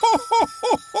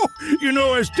You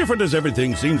know, as different as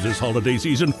everything seems this holiday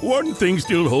season, one thing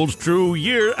still holds true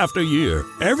year after year.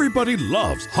 Everybody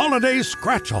loves holiday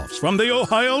scratch-offs from the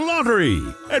Ohio Lottery.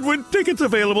 And with tickets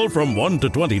available from $1 to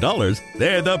 $20,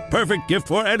 they're the perfect gift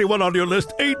for anyone on your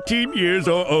list 18 years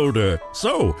or older.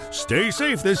 So, stay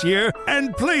safe this year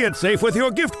and play it safe with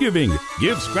your gift giving.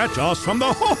 Give scratch-offs from the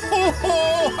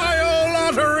Ohio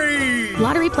Lottery!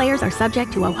 Lottery players are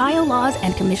subject to Ohio laws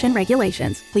and commission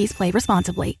regulations. Please play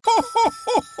responsibly.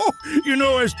 You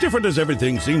know, as different as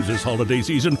everything seems this holiday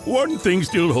season, one thing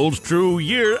still holds true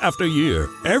year after year.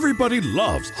 Everybody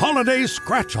loves holiday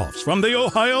scratch-offs from the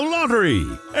Ohio Lottery.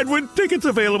 And with tickets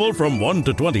available from $1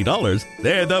 to $20,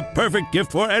 they're the perfect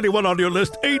gift for anyone on your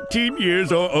list 18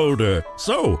 years or older.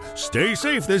 So, stay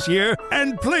safe this year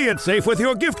and play it safe with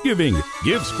your gift giving.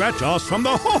 Give scratch-offs from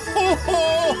the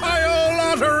Ohio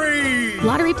Lottery!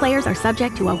 Lottery players are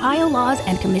subject to Ohio laws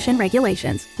and commission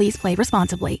regulations. Please play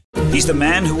responsibly. He's the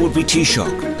man who would be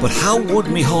Taoiseach, but how would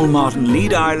Micheál Martin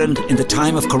lead Ireland in the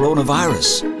time of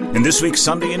coronavirus? In this week's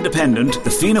Sunday Independent, the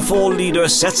Fianna Fáil leader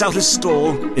sets out his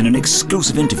stall in an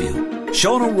exclusive interview.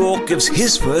 Sean O'Rourke gives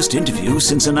his first interview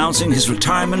since announcing his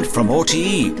retirement from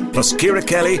RTE, plus Ciara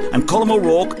Kelly and Colm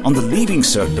O'Rourke on the Leaving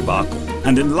Cert debacle.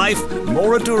 And in life,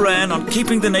 Maura Duran on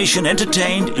keeping the nation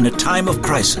entertained in a time of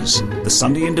crisis. The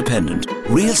Sunday Independent.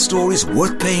 Real stories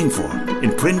worth paying for.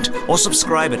 In print or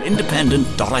subscribe at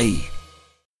independent.ie.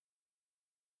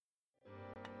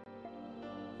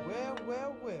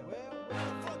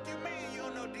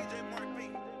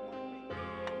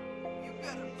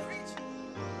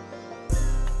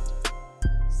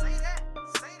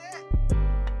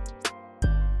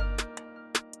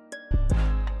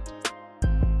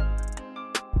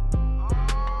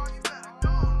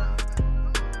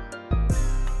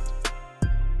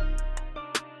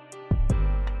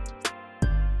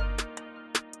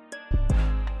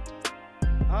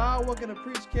 Welcome to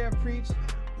Preach, Care, Preach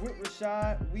with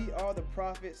Rashad. We are the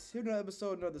prophets. Here's another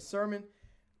episode, another sermon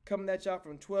coming at y'all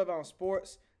from 12 Ounce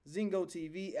Sports, Zingo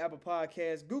TV, Apple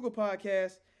Podcasts, Google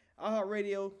Podcasts,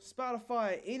 iHeartRadio,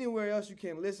 Spotify, anywhere else you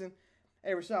can listen.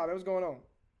 Hey, Rashad, what's going on?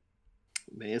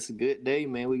 Man, it's a good day,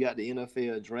 man. We got the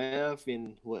NFL draft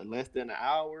in, less than an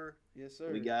hour? Yes,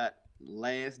 sir. We got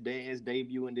Last Dance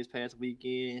debuting this past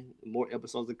weekend. More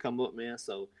episodes to come up, man.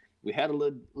 So we had a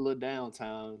little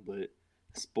downtime, but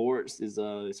sports is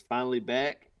finally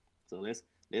back, so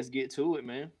let's get to it,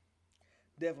 man.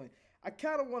 Definitely. I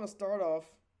kind of want to start off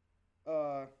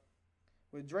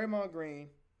with Draymond Green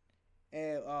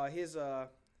and his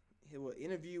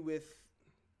interview with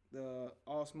the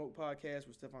All Smoke podcast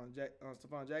with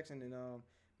Stephon Jackson and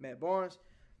Matt Barnes.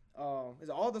 Is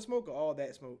it All the Smoke or All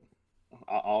That Smoke?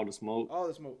 All the Smoke. All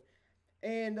the Smoke.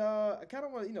 And I kind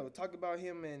of want to, talk about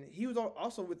him, and he was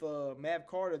also with Mav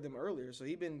Carter them earlier, so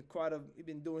he been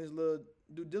doing his little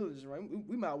due diligence, right?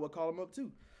 We might well call him up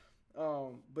too.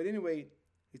 But anyway,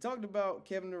 he talked about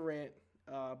Kevin Durant,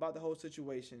 about the whole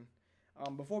situation.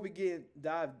 Before we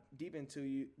dive deep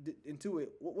into it,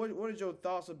 what are your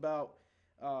thoughts about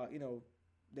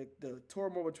the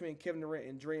turmoil between Kevin Durant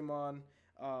and Draymond?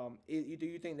 Do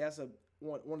you think that's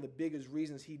one of the biggest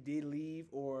reasons he did leave,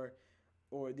 or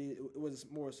was it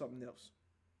more something else?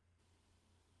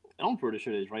 I'm pretty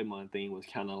sure the Draymond thing was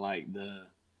kind of like the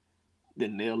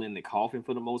nail in the coffin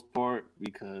for the most part,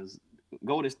 because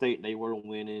Golden State, they were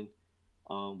winning,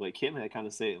 but Kevin had kind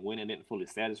of said winning didn't fully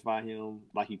satisfy him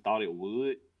like he thought it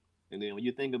would. And then when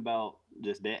you think about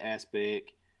just that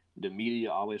aspect, the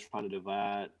media always trying to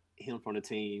divide him from the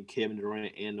team, Kevin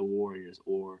Durant and the Warriors,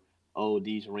 or, oh,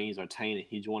 these rings are tainted.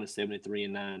 He joined a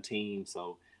 73-9 team,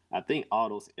 so I think all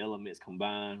those elements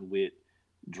combined with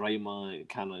Draymond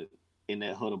kind of in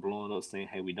that huddle blowing up saying,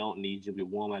 hey, we don't need you. We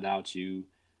won without you.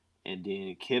 And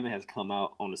then Kevin has come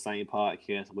out on the same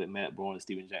podcast with Matt Barnes and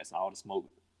Steven Jackson, All the Smoke.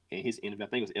 And his interview, I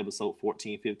think it was episode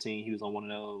 14, 15. He was on one of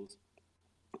those.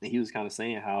 And he was kind of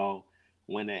saying how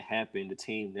when that happened, the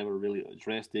team never really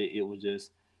addressed it. It was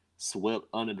just swept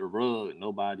under the rug.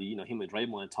 Nobody, him and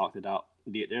Draymond talked it out,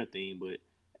 did their thing. But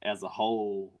as a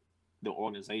whole, the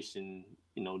organization,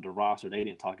 the roster, they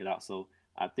didn't talk it out. So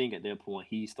I think at that point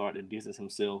he started to distance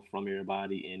himself from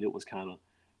everybody, and it was kind of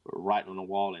right on the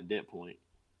wall at that point.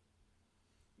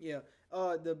 Yeah.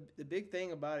 The big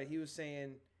thing about it, he was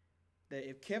saying that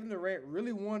if Kevin Durant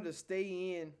really wanted to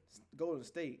stay in Golden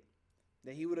State,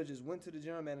 that he would have just went to the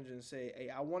general manager and said, hey,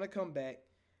 I want to come back,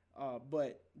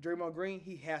 but Draymond Green,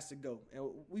 he has to go. And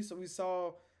we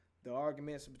saw the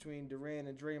arguments between Durant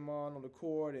and Draymond on the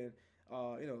court, and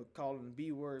calling them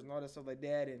B words and all that stuff like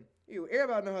that. And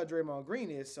everybody know how Draymond Green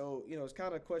is, so it's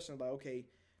kind of questions like, okay,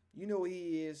 who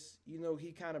he is,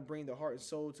 he kind of bring the heart and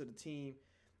soul to the team.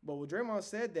 But when Draymond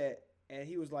said that, And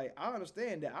he was like, I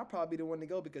understand that. I'll probably be the one to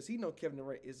go because he know Kevin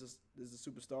Durant is a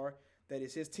superstar. That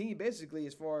is his team, basically,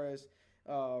 as far as,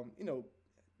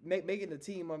 making the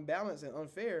team unbalanced and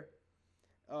unfair.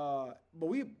 But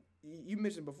you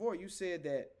mentioned before, you said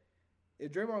that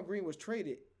if Draymond Green was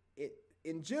traded,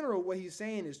 in general, what he's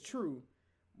saying is true.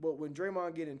 But when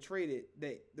Draymond getting traded,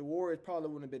 that the Warriors probably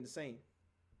wouldn't have been the same.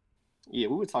 Yeah,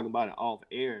 we were talking about it off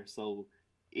air. So,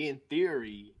 in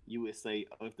theory, you would say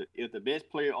if the best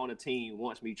player on the team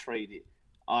wants me traded,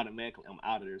 automatically I'm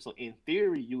out of there. So, in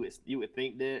theory, you would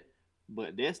think that,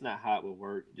 but that's not how it would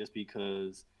work. Just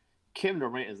because Kevin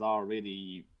Durant is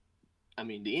already, I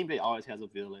mean, the NBA always has a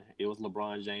villain. It was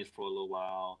LeBron James for a little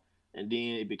while, and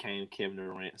then it became Kevin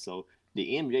Durant. So,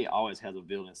 the NBA always has a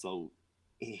villain. So,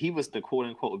 he was the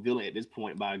quote-unquote villain at this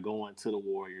point by going to the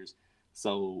Warriors.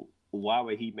 So why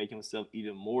would he make himself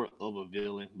even more of a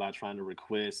villain by trying to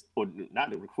request, or not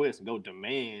to request, go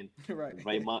demand right.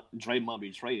 Draymond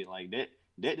be traded? Like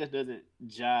that just doesn't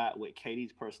jive with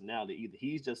KD's personality either.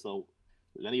 He's just so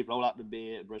let me roll out the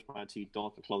bed, brush my teeth, throw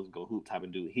on some clothes, and go hoop type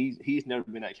of dude. He's never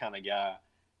been that kind of guy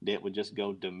that would just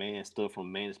go demand stuff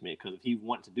from management. Because if he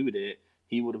wanted to do that,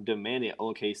 he would have demanded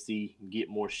OKC get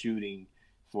more shooting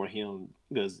for him,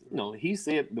 because he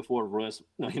said before Russ,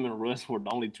 him and Russ were the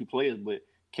only two players, but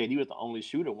KD was the only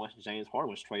shooter once James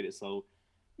Harden was traded. So,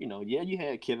 you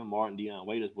had Kevin Martin, Deion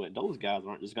Waiters, but those guys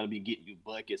aren't just going to be getting you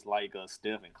buckets like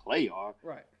Steph and Clay are.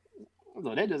 Right.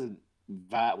 So that doesn't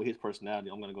vibe with his personality.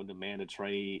 I'm going to go demand a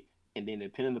trade, and then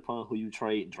depending upon who you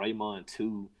trade Draymond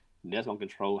to, that's going to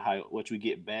control what you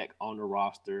get back on the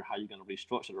roster, how you're going to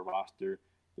restructure the roster.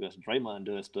 Because Draymond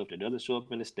does stuff that doesn't show up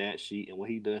in the stat sheet, and what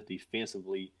he does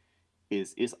defensively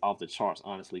is off the charts,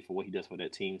 honestly, for what he does for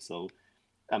that team. So,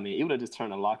 I mean, it would have just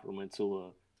turned the locker room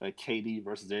into a KD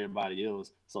versus everybody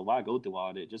else. So why go through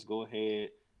all that? Just go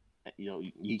ahead.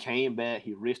 He came back.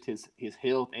 He risked his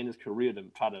health and his career to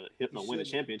try to win a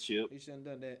championship. He shouldn't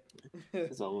have done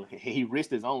that. So he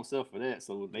risked his own self for that.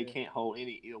 So they can't hold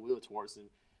any ill will towards him.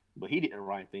 But he did the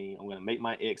right thing. I'm going to make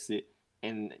my exit.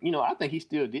 And, I think he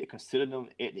still did consider them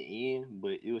at the end,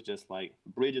 but it was just like,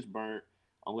 bridges burnt.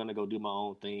 I'm going to go do my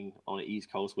own thing on the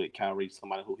East Coast with Kyrie,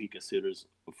 somebody who he considers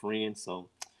a friend. So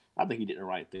I think he did the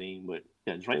right thing. But,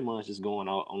 yeah, Draymond's just going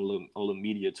out on a little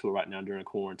media tour right now during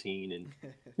quarantine.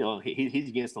 And,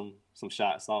 he's getting some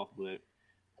shots off, but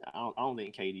I don't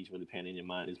think KD's really paying any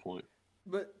mind at this point.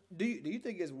 But do you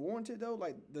think it's warranted, though,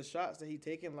 like the shots that he's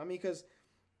taking? I mean, because,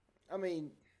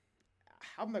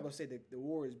 I'm not gonna say that the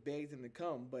Warriors begged him to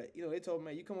come, but they told him,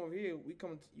 man, you come over here,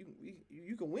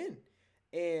 you can win,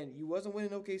 and you wasn't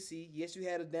winning OKC. Yes, you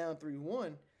had us down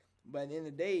 3-1, but at the end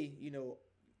of the day,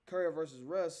 Curry versus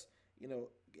Russ,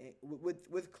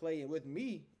 with Clay and with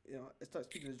me,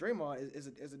 speaking as Draymond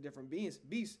is a different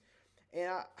beast,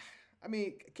 and I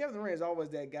mean, Kevin Durant is always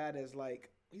that guy that's like,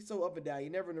 he's so up and down.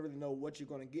 You never really know what you're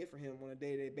gonna get from him on a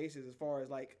day-to-day basis as far as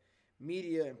like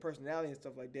media and personality and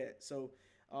stuff like that. So.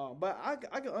 But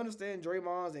I can understand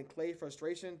Draymond's and Clay's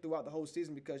frustration throughout the whole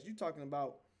season, because you're talking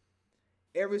about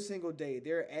every single day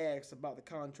they're asked about the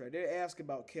contract. They're asked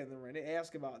about Kevin Durant. They're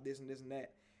asked about this and this and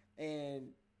that.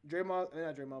 And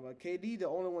but KD, the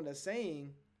only one that's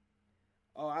saying,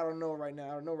 oh, I don't know right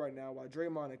now, while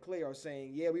Draymond and Clay are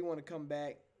saying, yeah, we want to come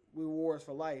back. We Warriors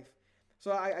for life.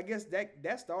 So I guess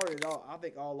that started it all, I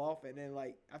think, all off. And then,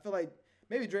 like, I feel like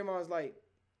maybe Draymond's like,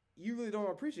 you really don't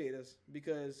appreciate us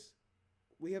because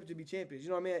we have to be champions. You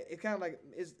know what I mean? It kind of like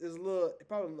it's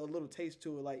probably a little taste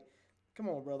to it. Like, come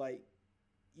on, bro. Like,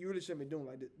 you really shouldn't be doing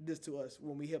like this to us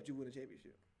when we helped you win a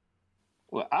championship.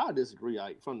 Well, I disagree.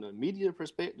 Like, from the media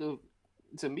perspective,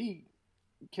 to me,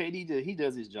 KD, he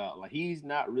does his job. Like, he's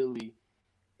not really.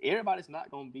 Everybody's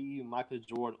not gonna be Michael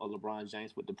Jordan or LeBron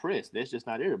James with the press. That's just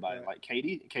not everybody. Right. Like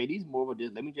KD's more of a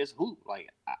let me just hoop. Like,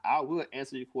 I will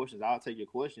answer your questions. I'll take your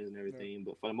questions and everything. Right.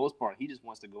 But for the most part, he just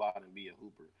wants to go out and be a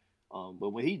hooper. But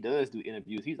when he does do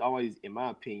interviews, he's always, in my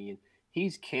opinion,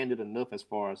 he's candid enough as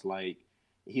far as, like,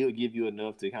 he'll give you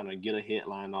enough to kind of get a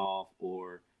headline off,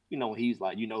 or, when he's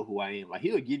like, who I am. Like,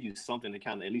 he'll give you something to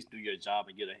kind of at least do your job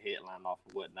and get a headline off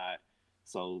and whatnot.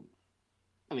 So,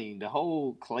 I mean, the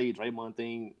whole Clay Draymond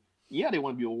thing, yeah, they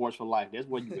want to be awards for life. That's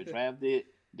where you were drafted.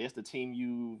 That's the team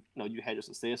you had your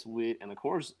success with. And, of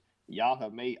course, y'all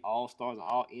have made all-stars and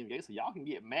all-NBA, so y'all can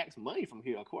get max money from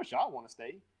here. Of course, y'all want to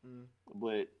stay. Mm.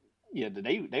 But yeah,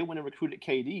 they went and recruited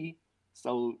KD.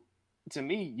 So to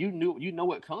me, you know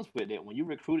what comes with that. When you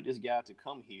recruited this guy to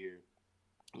come here,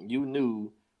 you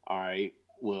knew, all right,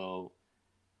 well,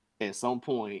 at some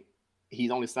point,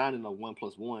 he's only signing a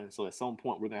 1+1. So at some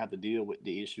point, we're gonna have to deal with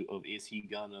the issue of, is he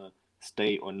gonna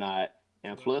stay or not?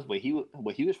 And plus, what he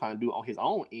was trying to do on his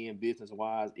own end, business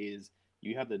wise, is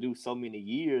you have to do so many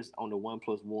years on the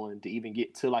 1+1 to even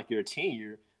get to like your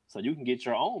tenure, so you can get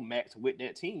your own max with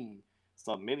that team.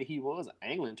 So maybe he was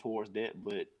angling towards that.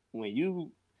 But when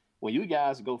you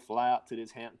guys go fly out to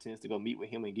this Hamptons to go meet with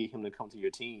him and get him to come to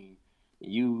your team,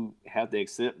 you have to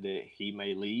accept that he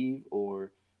may leave,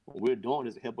 or what we're doing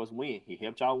is to help us win. He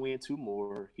helped y'all win 2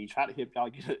 more. He tried to help y'all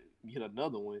get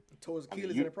another one. Towards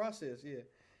Achilles in the process, yeah.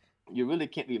 You really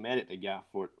can't be mad at the guy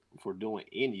for doing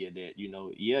any of that.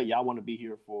 Yeah, y'all want to be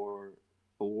here for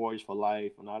Warriors for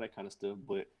life and all that kind of stuff,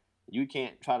 but you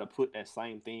can't try to put that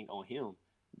same thing on him.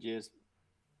 Just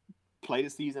play the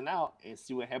season out and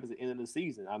see what happens at the end of the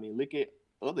season. I mean, look at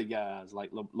other guys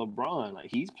like LeBron. Like,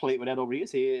 he's played with that over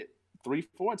his head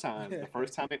 3-4 times.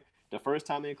 The first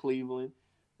time in Cleveland,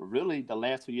 really the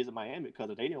last 2 years in Miami, because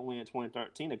if they didn't win in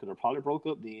 2013, they could have probably broke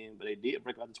up then, but they did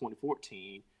break up in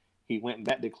 2014. He went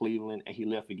back to Cleveland and he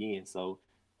left again. So,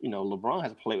 LeBron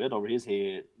has played with that over his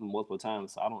head multiple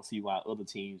times. So I don't see why other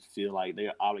teams feel like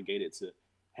they're obligated to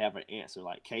have an answer.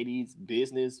 Like, KD's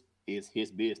business is his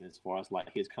business as far as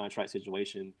like his contract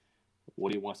situation,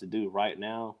 what he wants to do right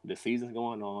now. The season's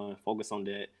going on. Focus on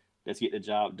that. Let's get the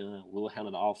job done. We'll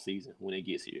handle the off season when it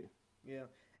gets here. Yeah,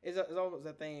 it's almost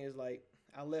that thing is like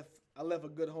I left a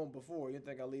good home before. You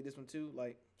think I'll leave this one too?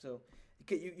 Like, so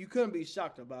you couldn't be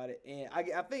shocked about it. And I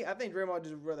think Draymond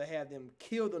just rather have them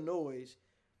kill the noise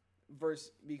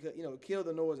versus because kill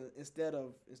the noise instead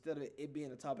of it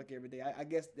being a topic every day. I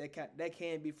guess that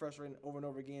can be frustrating over and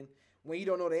over again when you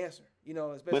don't know the answer.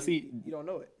 Especially you don't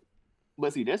know it.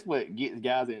 But see, that's what gets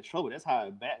guys in trouble. That's how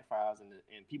it backfires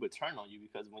and people turn on you,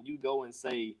 because when you go and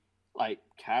say, like,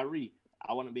 Kyrie,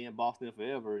 I want to be in Boston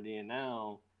forever, and then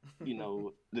now,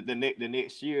 the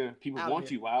next year people want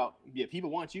you out. Yeah,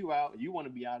 people want you out. You want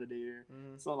to be out of there.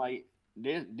 Mm-hmm. So like,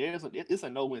 it's a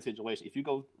no-win situation. If you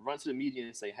go run to the media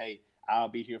and say, hey, I'll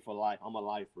be here for life, I'm a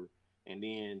lifer, and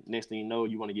then next thing you know,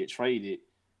 you want to get traded.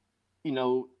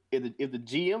 If the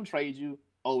GM trades you,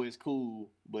 it's cool.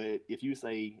 But if you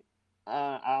say,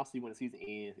 I'll see when the season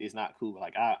ends, it's not cool.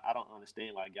 Like, I don't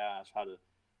understand why guys try to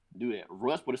do that.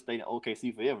 Russ would have stayed in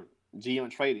OKC forever. GM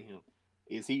traded him.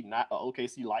 Is he not an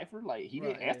OKC lifer? Like, he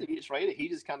didn't ask to get traded. He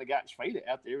just kind of got traded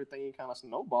after everything kind of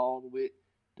snowballed with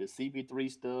the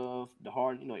CP3 stuff, the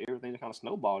Harden, everything kind of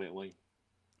snowballed that way.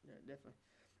 Yeah,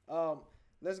 definitely.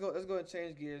 Let's go and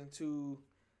change gears into.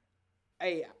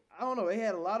 Hey, I don't know. They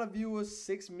had a lot of viewers,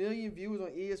 6 million viewers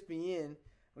on ESPN.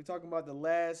 We're talking about the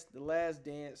last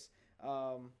dance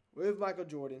with Michael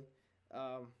Jordan,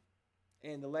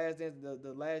 and the last dance,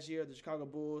 the last year of the Chicago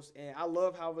Bulls. And I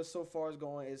love how it so far is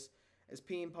going. It's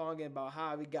ping-ponging about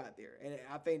how we got there, and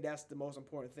I think that's the most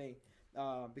important thing,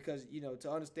 because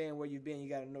to understand where you've been, you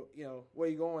got to know where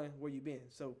you're going, where you've been.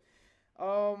 So,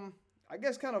 I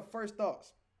guess kind of first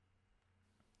thoughts.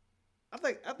 I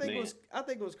think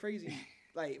it was crazy.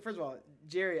 Like, first of all,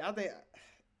 Jerry, I think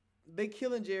they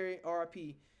killing Jerry,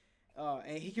 RIP,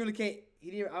 and he really can't.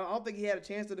 I don't think he had a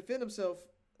chance to defend himself,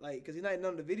 like, because he's not in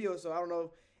none of the videos. So I don't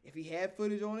know if he had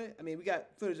footage on it. I mean, we got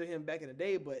footage of him back in the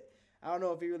day, but I don't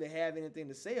know if he really have anything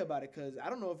to say about it, because I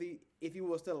don't know if he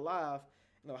was still alive,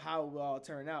 how it will all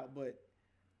turn out. But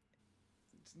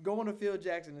going to Phil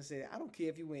Jackson and say, I don't care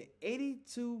if you win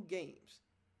 82 games,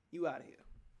 you out of here.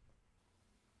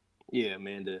 Yeah,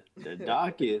 man. The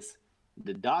doc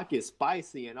is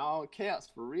spicy in all caps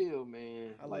for real,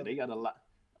 man. Like, they got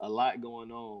a lot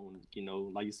going on.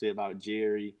 Like you said about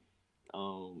Jerry.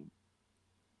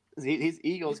 His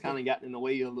ego's kind of gotten in the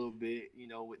way a little bit,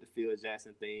 with the Phil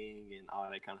Jackson thing and all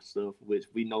that kind of stuff, which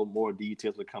we know more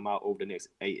details will come out over the next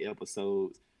 8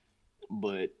 episodes.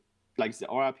 But like you said,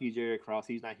 RIP Jerry Krause,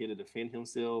 he's not here to defend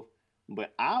himself.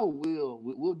 But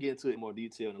we'll get into it in more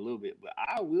detail in a little bit, but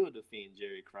I will defend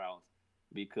Jerry Krause,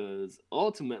 because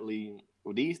ultimately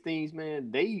with these things,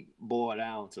 man, they boil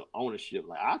down to ownership.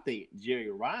 Like, I think Jerry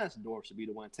Reinsdorf should be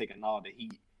the one taking all the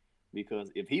heat,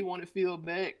 because if he wanted Phil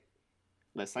back,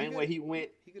 the same way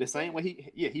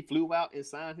he flew out and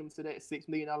signed him to that $6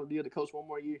 million deal to coach one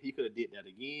more year, he could have did that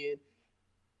again,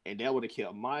 and that would have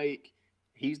kept Mike.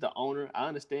 He's the owner. I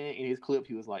understand in his clip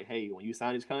he was like, hey, when you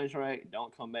sign his contract,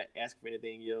 don't come back asking for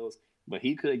anything else. But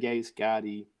he could have gave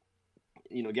Scotty,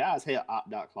 guys had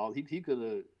opt-out clause. He could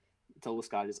have told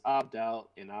Scotty, just opt out,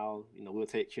 and we'll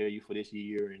take care of you for this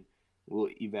year, and we'll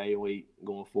evaluate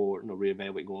going forward,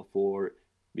 reevaluate going forward.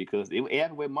 Because it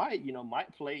happened with Mike.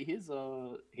 Mike played his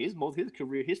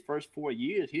career, his first 4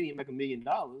 years, he didn't make $1 million.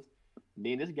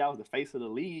 Then this guy was the face of the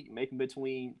league, making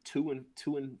between $2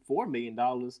 and $4 million.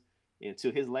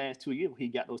 until his last 2 years, he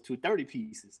got those 230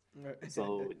 pieces.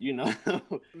 So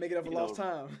make it up for lost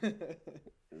time.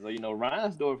 So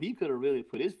Reinsdorf, he could have really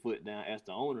put his foot down as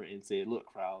the owner and said, "Look,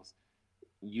 Krause,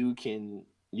 you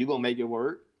gonna make it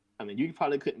work. I mean, you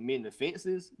probably couldn't mend the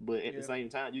fences, but at the same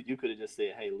time, you could have just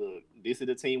said, hey, look, this is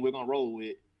the team we're gonna roll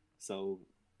with, so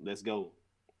let's go.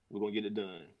 We're gonna get it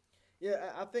done."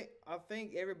 Yeah, I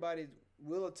think everybody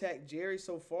will attack Jerry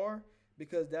so far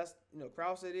because that's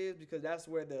Krause because that's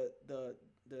where the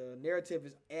narrative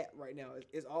is at right now.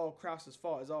 It's all Krause's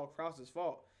fault. It's all Krause's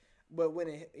fault. But when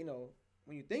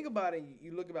when you think about it,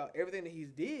 you look about everything that he's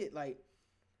did, like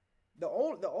the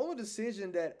only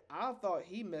decision that I thought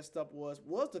he messed up was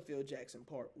the Phil Jackson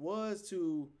part, was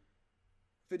to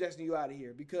Phil Jackson, you out of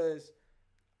here, because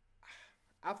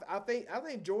I think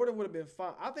Jordan would have been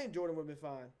fine. I think Jordan would have been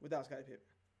fine without Scottie Pippen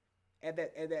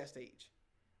at that stage.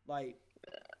 Like,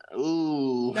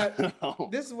 ooh. Now,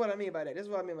 this is what I mean by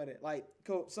that. Like,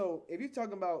 so if you're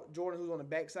talking about Jordan, who's on the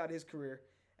backside of his career,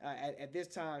 at this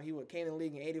time he came in the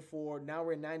league in '84. Now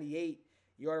we're in '98.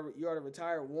 You already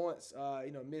retired once.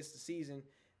 Missed the season,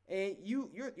 and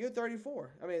you're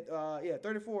 34. I mean,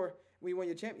 34 when you won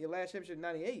your last championship in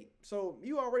 '98. So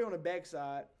you already on the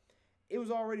backside. It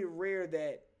was already rare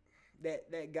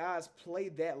that guys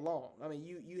played that long. I mean,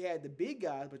 you had the big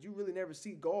guys, but you really never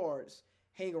see guards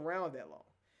hang around that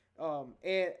long.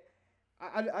 And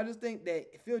I just think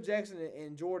that Phil Jackson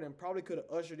and Jordan probably could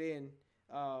have ushered in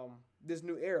this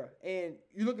new era. And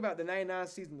you look about the '99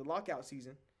 season, the lockout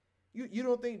season. You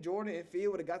don't think Jordan and Phil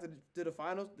would have got to the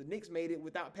finals? The Knicks made it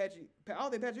without Patrick. I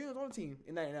don't think Patrick was on the team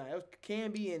in '99. That was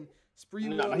Camby and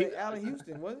Spreewell and Allen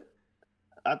Houston, was it?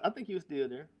 I think he was still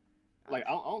there. Like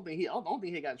I don't think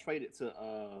he got traded to.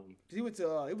 He went to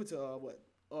what?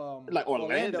 Like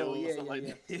Orlando or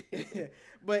something yeah.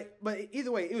 But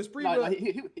either way, it was Spreewell.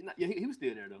 He was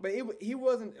still there though. But he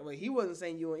wasn't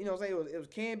saying you know what I'm saying, it was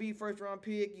Camby, first round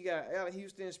pick. You got Allen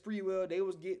Houston, Spreewell.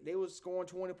 They was scoring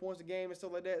 20 points a game and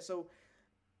stuff like that. So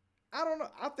I don't know.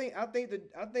 I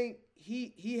think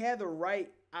he had the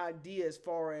right idea as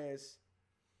far as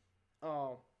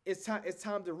it's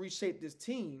time to reshape this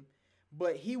team,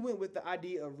 but he went with the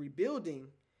idea of rebuilding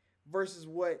versus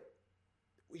what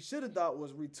we should have thought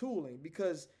was retooling,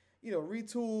 because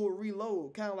retool,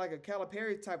 reload, kind of like a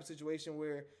Calipari type of situation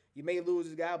where you may lose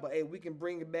this guy, but hey, we can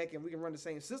bring it back and we can run the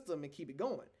same system and keep it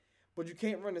going. But you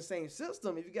can't run the same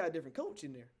system if you got a different coach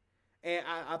in there. And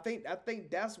I think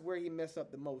that's where he messed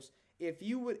up the most. If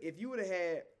you would have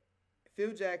had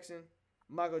Phil Jackson,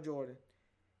 Michael Jordan,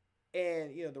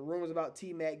 and the rumors about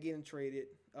T-Mac getting traded,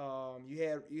 you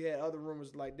had other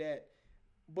rumors like that.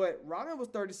 But Rodman was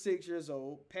 36 years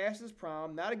old, past his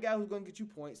prime, not a guy who's going to get you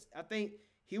points. I think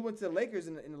he went to the Lakers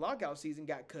in the lockout season,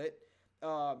 got cut.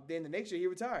 Then the next year he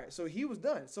retired. So he was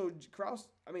done. So Krause,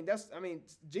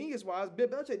 genius-wise, Bill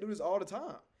Belichick do this all the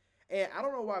time. And I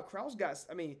don't know why Krause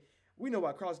we know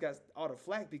why Krause got all the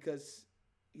flack because,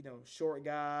 short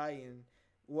guy and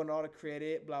won all the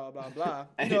credit, blah, blah, blah,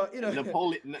 blah.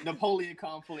 Napoleon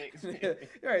complex.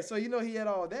 Right, so he had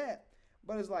all that.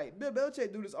 But it's like Bill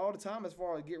Belichick do this all the time as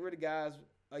far as get rid of guys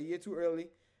a year too early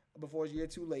before it's a year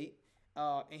too late.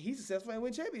 And he's successful and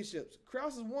win championships.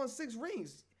 Krause has won 6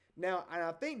 rings. Now, and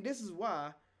I think this is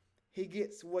why he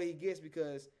gets what he gets,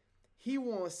 because he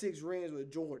won 6 rings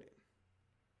with Jordan.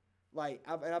 And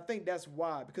I think that's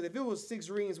why. Because if it was 6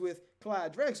 rings with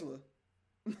Clyde Drexler,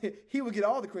 he would get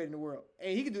all the credit in the world.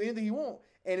 And he can do anything he wants.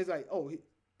 And it's like,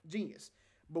 genius.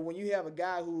 But when you have a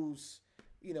guy who's,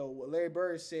 what Larry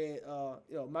Bird said,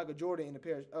 Michael Jordan in a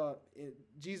pair of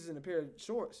Jesus in a pair of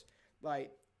shorts.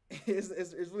 Like it's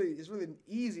really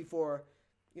easy for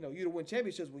you to win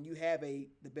championships when you have the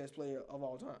best player of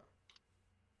all time.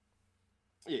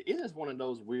 Yeah, it is one of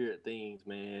those weird things,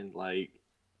 man. Like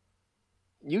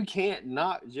you can't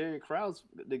knock Jerry Krause.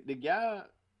 The guy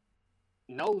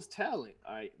knows talent.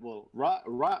 All right. Well,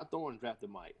 Rod Thorne drafted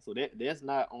Mike, so that's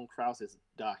not on Krause's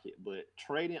docket. But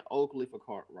trading Oakley for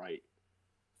Cartwright,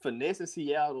 finessing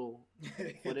Seattle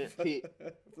for that pick,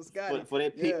 for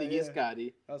that pick to get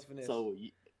Scottie. That was finesse.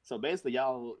 So basically,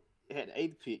 y'all had the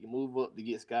 8th pick and move up to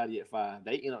get Scottie at 5.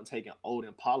 They ended up taking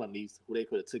Odin Polynice, who they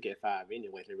could have took at 5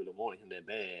 anyway. They really wanted him that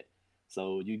bad.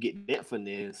 So you get that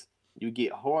finesse. You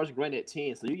get Horace Grant at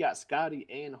 10. So you got Scottie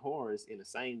and Horace in the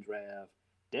same draft.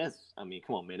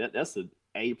 Come on, man. That's an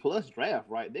A+ draft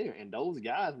right there. And those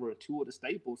guys were 2 of the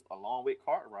staples along with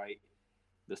Cartwright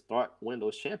to start winning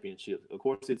those championships. Of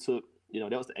course, it took,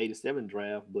 that was the 87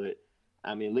 draft, but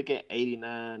look at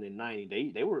 89 and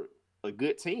 90. They were a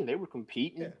good team. They were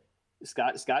competing. Yeah.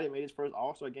 Scottie made his first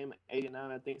All-Star game in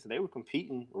 89, I think. So they were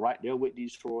competing right there with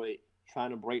Detroit,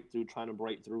 trying to break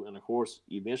through, and of course,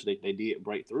 eventually they did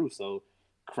break through. So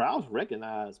Krause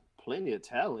recognized plenty of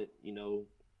talent,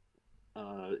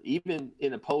 even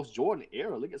in the post-Jordan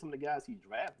era. Look at some of the guys he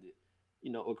drafted.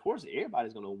 Of course,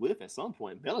 everybody's going to whiff at some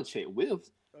point. Belichick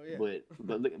whiffs. Oh, yeah.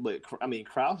 But I mean,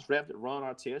 Krause drafted Ron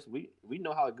Artest. We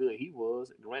know how good he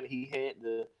was. Granted, he had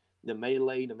the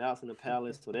melee, the mouse in the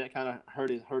palace, so that kind of hurt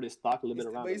his stock a little bit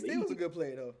around the league. But he still was a good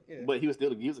player, though. Yeah. But he was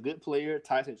a good player.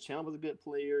 Tyson Chandler was a good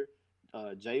player.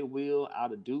 Jay Will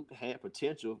out of Duke had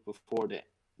potential before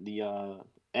the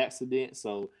accident.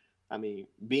 So, I mean,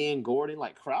 Ben Gordon,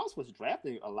 like Krause was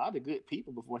drafting a lot of good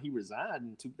people before he resigned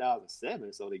in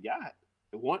 2007. So the guy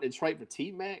wanted to trade for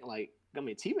T-Mac. Like, I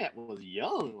mean, T-Mac was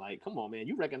young. Like, come on, man,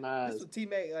 you recognize. That's what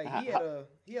T-Mac, like,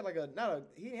 he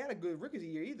didn't have a good rookie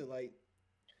year either. Like,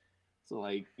 so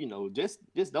like, just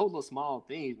those little small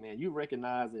things, man. You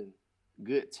recognizing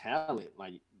good talent,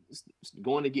 like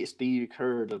going to get Steve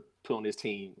Kerr to put on this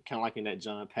team, kind of like in that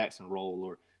John Paxson role,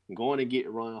 or going to get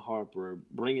Ron Harper,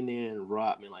 bringing in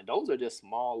Rodman. Like, those are just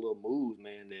small little moves,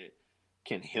 man, that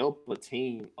can help a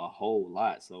team a whole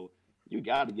lot. So you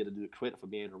got to get a good credit for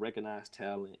being able to recognize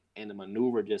talent and to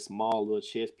maneuver just small little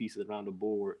chess pieces around the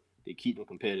board to keep them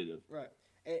competitive. Right,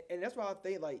 and that's why I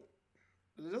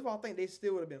think they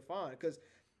still would have been fine. Because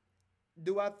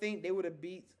do I think they would have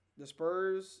beat the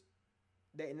Spurs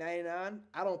in '99?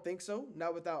 I don't think so.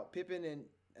 Not without Pippen and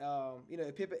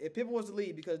if Pippen was the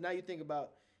lead, because now you think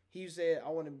about, he said, I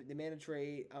want to demand a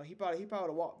trade. He probably would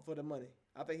have walked for the money.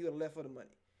 I think he would have left for the money.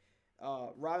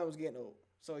 Rodman was getting old.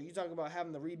 So you talking about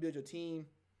having to rebuild your team.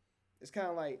 It's kind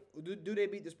of like, do they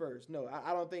beat the Spurs? No,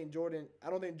 I don't think Jordan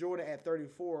at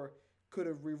 34 could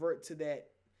have reverted to that.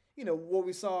 What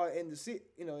we saw in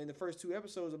the first two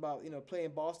episodes about,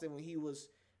 playing Boston when he was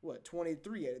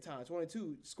 23 at the time,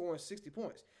 22, scoring 60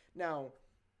 points. Now,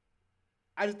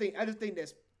 I just think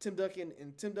that's Tim Duncan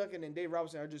and Dave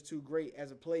Robinson are just too great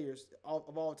as a players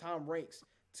of all time ranks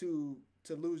to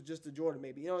lose just to Jordan.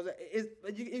 Maybe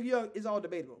it's all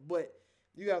debatable, but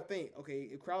you gotta think, okay,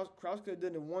 if Krause could have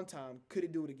done it one time, could he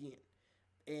do it again?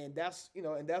 And that's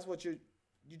what you're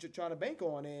trying to bank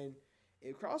on. And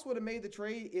if Krause would have made the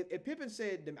trade, if Pippen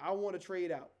said, I want to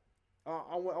trade out,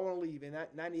 I want to leave in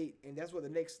 98, and that's what the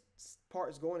next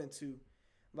part is going into,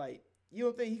 like, you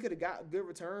don't think he could have got a good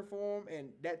return for him, and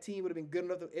that team would have been good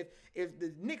enough if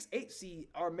the Knicks 8 seed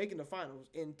are making the finals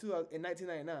in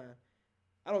 1999,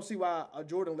 I don't see why a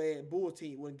Jordan-led Bulls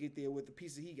team wouldn't get there with the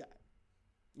pieces he got.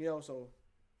 So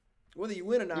whether you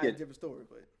win or not is a different story.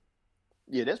 But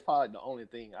yeah, that's probably the only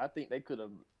thing. I think they could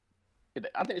have.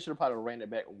 I think they should have probably ran it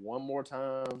back one more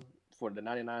time for the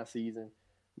 '99 season.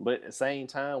 But at the same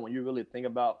time, when you really think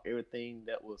about everything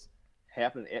that was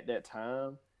happening at that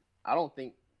time, I don't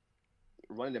think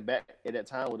running it back at that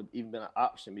time would have even been an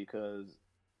option, because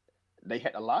they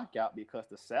had to lock out because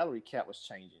the salary cap was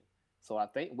changing. So I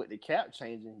think with the cap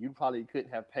changing, you probably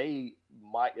couldn't have paid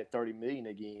Mike at $30 million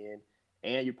again,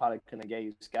 and you probably couldn't have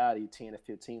gave Scotty 10 to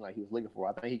 15 like he was looking for.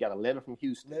 I think he got 11 from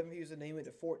Houston. 11 from Houston, then he went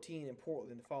to 14 in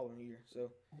Portland the following year.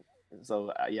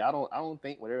 So yeah, I don't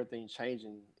think with everything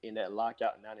changing in that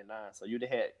lockout in '99. So you'd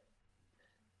have had,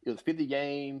 it was 50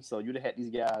 games, so you'd have had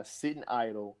these guys sitting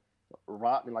idle.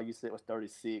 Rodman, like you said, was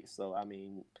 36. So I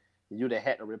mean, you'd have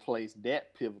had to replace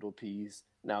that pivotal piece.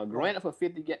 Now, granted, for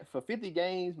 50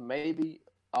 games, maybe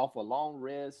off a long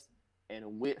rest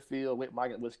and Whitfield, with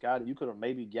Mike and with Scotty, you could have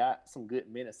maybe got some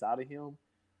good minutes out of him.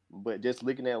 But just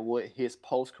looking at what his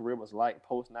post career was like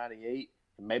post '98,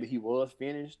 maybe he was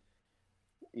finished.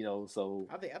 So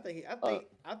I think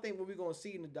what we're gonna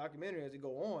see in the documentary as it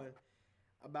go on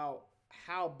about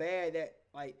how bad that,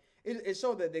 like, it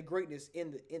showed that their greatness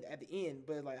at the end,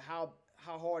 but like how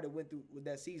hard it went through with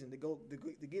that season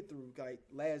to get through, like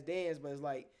Last Dance. But it's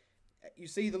like you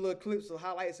see the little clips of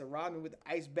highlights of Rodman with the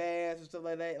ice baths and stuff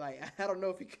like that. Like, I don't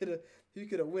know if he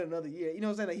could have win another year. You know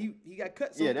what I'm saying? Like, he got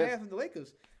cut so fast from the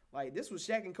Lakers. Like, this was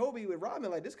Shaq and Kobe with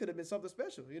Rodman. Like, this could have been something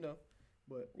special,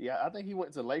 But yeah, I think he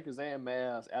went to Lakers and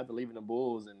Mavs after leaving the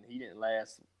Bulls, and he didn't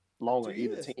last long on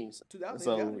either team. 2000,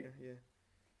 so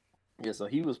yeah, so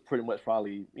he was pretty much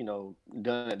probably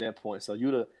done at that point. So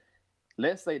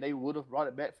let's say they would have brought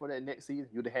it back for that next season,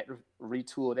 you'd have had to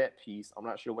retool that piece. I'm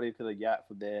not sure what they could have got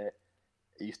for that.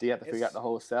 You still have to figure out the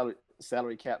whole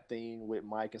salary cap thing with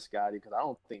Mike and Scotty, because I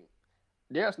don't think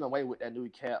there's no way with that new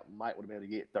cap Mike would have been able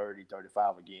to get 30,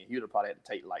 35 again. He would have probably had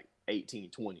to take like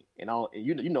 18, 20. And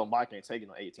Mike ain't taking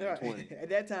no 18, 20. At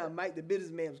that time, Mike the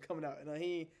businessman was coming out, and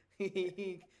he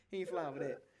ain't flying for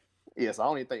that. Yeah, so I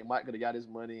don't even think Mike could have got his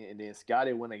money, and then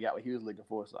Scotty wouldn't have got what he was looking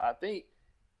for. So I think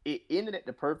it ended at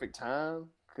the perfect time,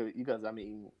 because I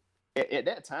mean, at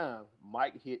that time,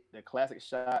 Mike hit the classic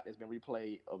shot that's been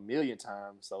replayed a million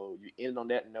times. So you ended on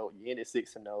that note. You ended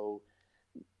 6-0.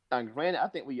 And granted, I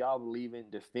think we all believe in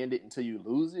defend it until you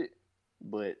lose it.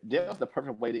 But that was the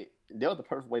perfect way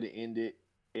to end it.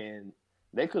 And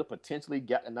they could have potentially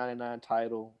got the 99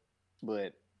 title,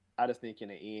 but I just think in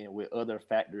the end, with other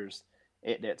factors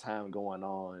at that time going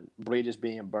on, bridges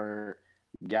being burnt,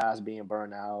 guys being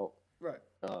burned out, right?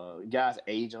 Guys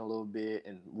aging a little bit,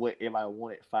 and what everybody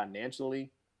wanted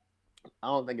financially, I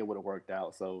don't think it would have worked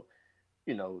out. So,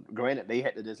 granted, they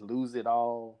had to just lose it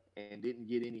all and didn't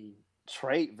get any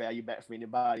trade value back from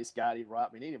anybody, Scotty,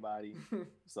 Rodman, anybody.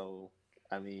 So,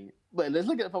 I mean, but let's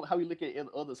look at how we look at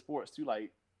other sports too.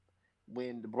 Like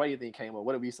when the Brady thing came up,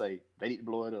 what did we say? They need to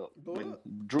blow it up. When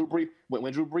Drew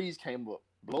Brees came up,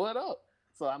 blow it up.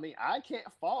 So I mean, I can't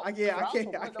fault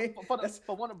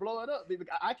for wanting to blow it up. Because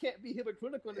I can't be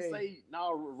hypocritical to say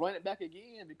no, run it back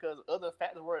again because other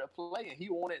factors were at play, and he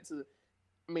wanted to.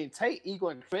 I mean, take ego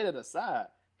and credit aside,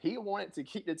 he wanted to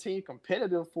keep the team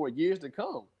competitive for years to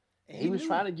come. And he was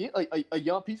trying to get a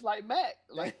young piece like Mac.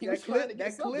 Like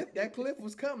that cliff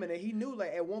was coming, and he knew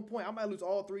like at one point I might lose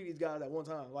all three of these guys at one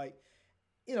time. Like,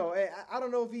 I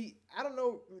don't know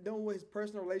know what his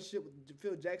personal relationship with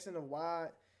Phil Jackson and why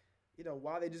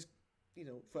they just,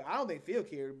 I don't think Phil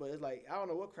cared, but it's like, I don't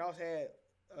know what Krause had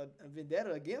a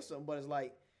vendetta against him, but it's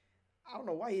like, I don't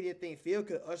know why he didn't think Phil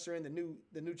could usher in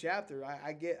the new chapter.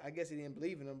 I guess he didn't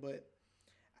believe in him, but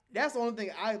that's the only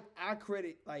thing I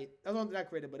credit, like, that's the only thing I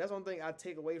credit, but that's the only thing I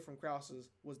take away from Krause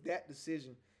was that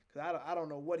decision, because I don't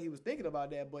know what he was thinking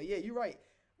about that, but yeah, you're right.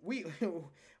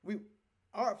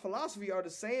 Our philosophy are the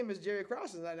same as Jerry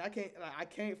Krause's, and I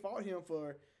can't fault him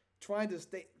for trying to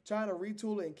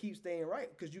retool it and keep staying right,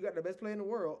 because you got the best player in the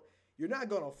world. You're not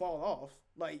gonna fall off.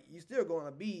 Like, you're still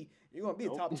gonna be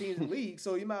the top team in the league.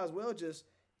 So you might as well just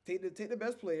take the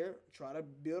best player, try to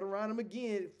build around him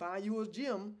again, find you a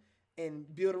gym, and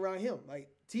build around him. Like,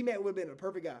 T-Mac would have been a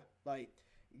perfect guy. Like,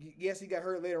 yes, he got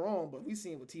hurt later on, but we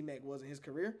seen what T-Mac was in his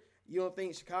career. You don't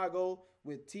think Chicago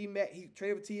with T-Mac, he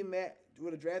traded with T-Mac,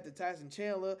 would have drafted Tyson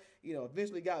Chandler,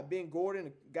 eventually got Ben Gordon,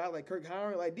 a guy like Kirk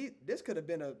Howard. Like, this could have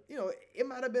been it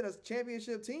might have been a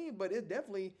championship team, but it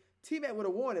definitely, T-Mac would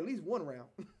have won at least one round.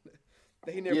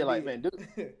 That he never did. Like, man, dude,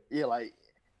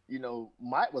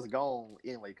 Mike was gone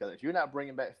anyway, because if you're not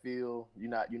bringing back Phil, you're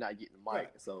not getting Mike. Right.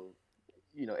 So,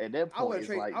 at that point,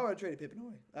 I would have traded Pippen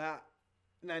away.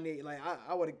 98, like,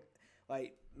 I would have,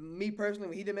 like, me personally,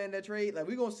 when he demanded that trade, like,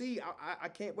 we're going to see. I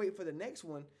can't wait for the next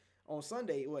one on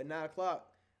Sunday, 9:00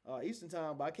 Eastern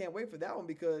time, but I can't wait for that one,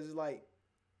 because it's like,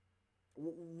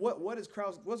 what's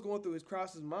going through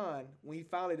Krause's mind when he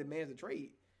finally demands a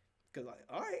trade? Because, like,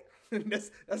 all right,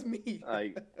 that's me.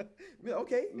 Like,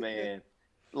 okay, man,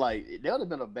 like, that would have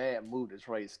been a bad move to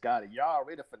trade Scotty. Y'all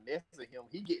already finessing him.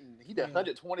 He the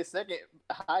 122nd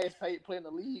highest paid player in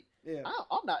the league. Yeah,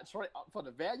 I'm not trading for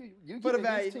the value. For the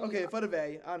value, okay, for the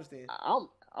value, I understand.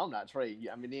 I'm not trading.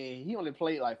 I mean, then he only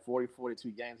played like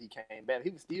 42 games. He came back.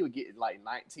 He was still getting like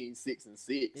 19, 6, and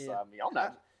 6. Yeah. So I mean,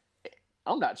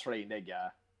 I'm not trading that guy.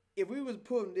 If we was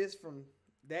putting this from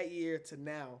that year to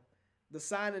now, the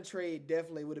sign and trade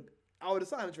definitely would have. I would have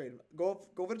signed and traded him. Go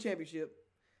for the championship,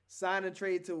 sign and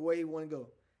trade to where he want to go,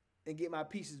 and get my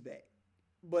pieces back.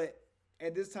 But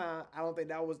at this time, I don't think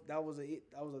that was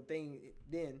a thing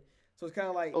then. So it's kind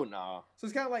of like, oh no. So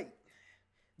it's kind of like,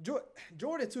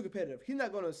 Jordan's too competitive. He's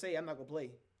not going to say, I'm not going to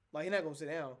play. Like, he's not going to sit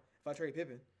down if I trade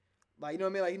Pippen. Like, you know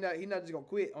what I mean? Like, he's not just going to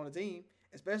quit on the team,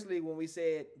 especially when we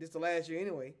said this the last year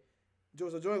anyway.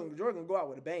 So Jordan going to go out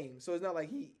with a bang. So it's not like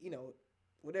he,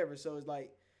 whatever. So it's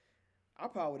like, I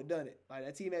probably would have done it. Like,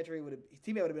 that T-Mac trade would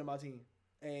have been my team.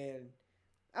 And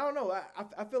I don't know.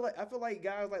 I feel like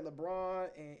guys like LeBron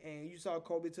and you saw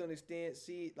Kobe to an extent,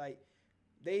 like,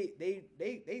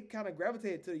 they kind of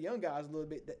gravitated to the young guys a little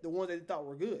bit, the ones that they thought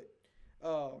were good.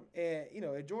 And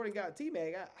if Jordan got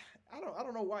T-Mac, I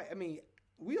don't know why. I mean,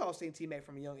 we all seen T-Mac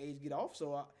from a young age get off,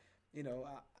 so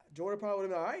Jordan probably would have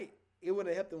been all right. It would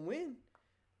have helped him win,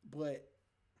 but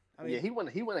I mean, yeah, he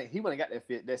wouldn't have got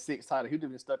that 6 title. He would have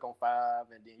been stuck on 5,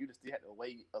 and then you just still had to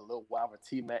wait a little while for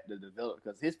T-Mac to develop,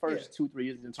 because his first 2-3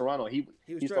 years in Toronto, he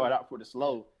started out pretty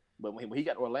slow. But when he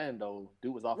got to Orlando,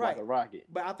 dude was off like a rocket.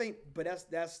 But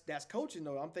that's coaching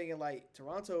though. I'm thinking like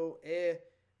Toronto,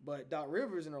 but Doc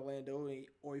Rivers in Orlando,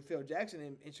 or Phil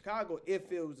Jackson in Chicago, if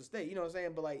Phil was to stay. You know what I'm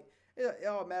saying? But like, it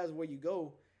all matters where you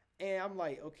go. And I'm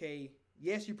like, okay,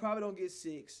 yes, you probably don't get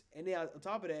 6. And then on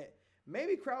top of that,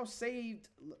 maybe Krause saved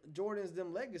Jordan's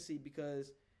legacy,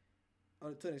 because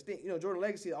to an extent, Jordan's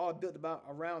legacy all built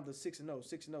around the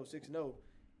 6-0.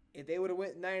 If they would have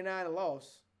went 99 and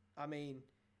lost, I mean,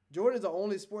 Jordan's the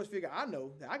only sports figure I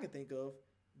know that I can think of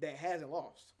that hasn't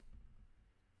lost.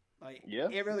 Like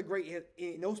every other great,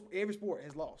 every sport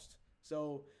has lost.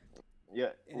 So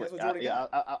and that's what Jordan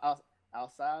got.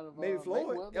 Outside of maybe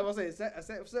Floyd. Yeah, I was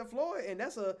say Floyd,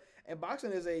 and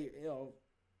boxing is a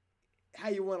how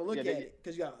you want to look at it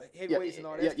because you got heavyweights and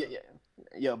all that stuff.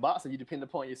 Yeah, boxing you depend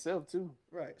upon yourself too.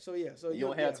 Right. So you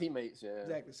don't have teammates. Yeah.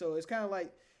 Exactly. So it's kind of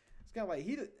like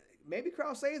maybe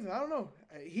Krause saved him. I don't know.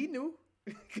 He knew.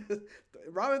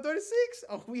 Robin 36.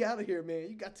 Oh, we out of here, man.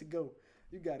 You got to go.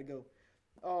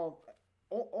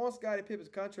 On Scottie Pippen's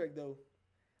contract though,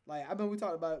 like I mean we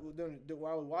talked about it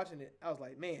while I was watching it. I was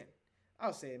like, man,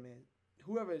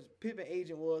 whoever his Pippen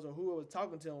agent was or whoever was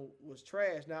talking to him was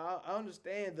trash. Now I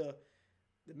understand the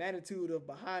magnitude of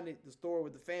behind it, the story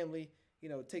with the family,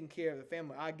 taking care of the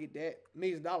family. I get that. $1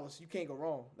 million, you can't go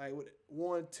wrong. Like with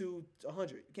 1, 2,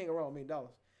 100, you can't go wrong with $1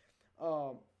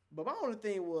 million. But my only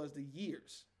thing was the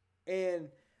years, and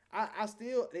I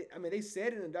still, I mean, they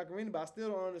said it in the documentary, but I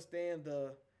still don't understand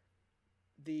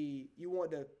you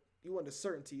want the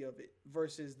certainty of it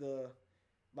versus the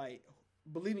like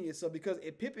believing yourself. Because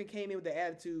if Pippen came in with the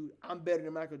attitude, I'm better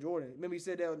than Michael Jordan. Remember he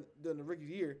said that during the rookie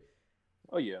year.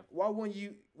 Oh yeah. Why wouldn't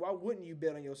you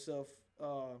bet on yourself?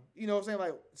 You know what I'm saying?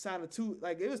 Like sign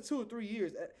it was 2 or 3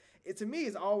 years. To me,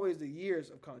 it's always the years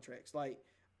of contracts. Like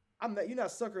you're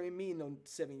not suckering me in a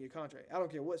 7-year contract. I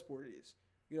don't care what sport it is,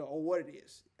 or what it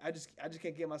is. I just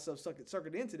can't get myself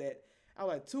suckered into that. I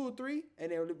like 2 or 3,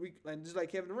 and then just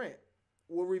like Kevin Durant,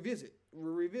 we'll revisit.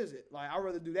 Like I'd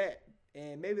rather do that.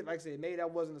 And maybe, like I said, maybe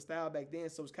that wasn't the style back then,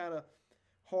 so it's kind of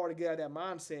hard to get out of that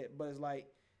mindset. But it's like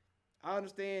I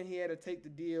understand he had to take the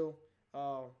deal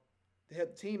to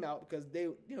help the team out because they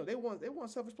want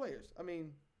selfish players. I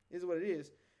mean, it is what it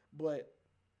is. But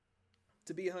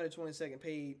to be 122nd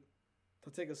paid to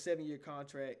take a 7-year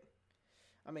contract,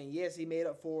 I mean, yes, he made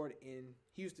up for it in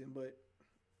Houston, but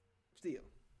still.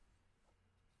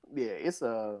 Yeah, it's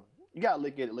you gotta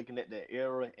look at it looking at that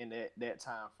era and that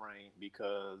time frame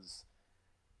because,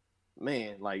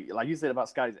 man, like you said about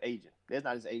Scottie's agent, that's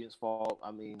not his agent's fault.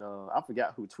 I mean, I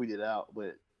forgot who tweeted out,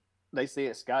 but they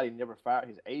said Scottie never fired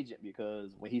his agent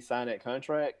because when he signed that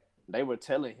contract, they were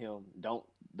telling him don't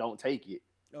take it.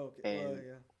 Okay. And,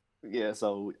 yeah,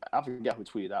 so I forgot who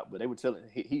tweeted out, but they were telling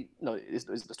he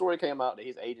the story came out that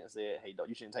his agent said, hey,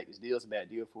 you shouldn't take this deal. It's a bad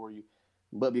deal for you.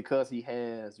 But because he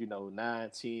has,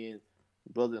 9, 10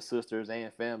 brothers and sisters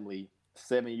and family,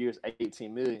 7 years,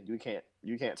 $18 million,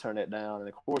 you can't turn that down. And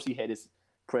of course, he had his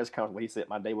press conference where he said,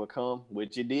 "My day will come,"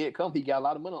 which it did come. He got a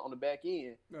lot of money on the back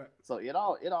end, right. So it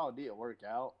all did work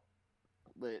out.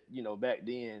 But back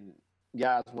then,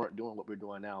 guys weren't doing what we're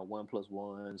doing now: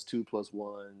 1+1s,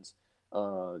 2+1s.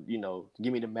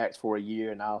 Give me the max for a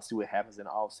year, and I'll see what happens in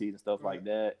the offseason, stuff right. like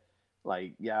that.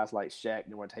 Like guys like Shaq,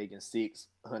 they were taking $600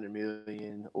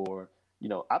 million, or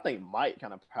I think Mike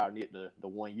kind of pioneered the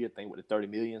 1 year thing with the $30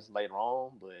 million later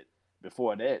on. But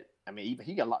before that, I mean, even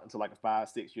he got locked into like a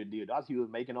 5-6 year deal. He was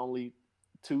making only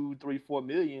 $2, $3, $4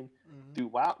 million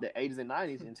throughout the 80s and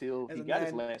 90s until he got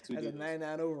his last 2 deals. As a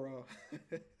 99 overall.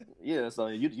 Yeah, so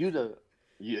you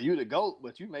the GOAT,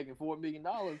 but you making $4 million.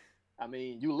 I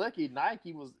mean, you lucky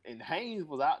Nike and Hanes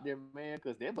was out there, man,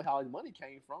 because that's where all his money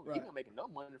came from. Right. He wasn't making no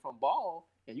money from ball,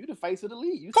 and you the face of the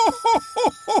league.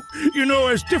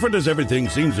 As different as everything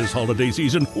seems this holiday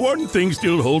season, one thing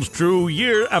still holds true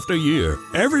year after year.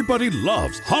 Everybody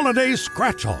loves holiday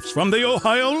scratch-offs from the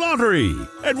Ohio Lottery.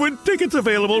 And with tickets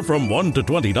available from $1 to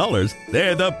 $20,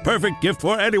 they're the perfect gift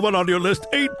for anyone on your list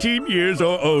 18 years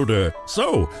or older.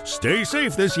 So, stay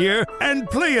safe this year and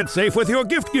play it safe with your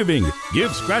gift giving.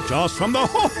 Give scratch-offs from the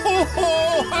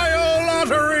Ohio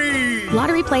Lottery!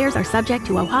 Lottery players are subject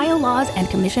to Ohio laws and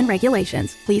commission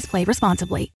regulations. Please play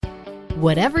responsibly.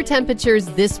 Whatever temperatures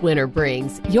this winter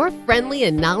brings, your friendly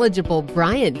and knowledgeable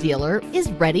Bryant dealer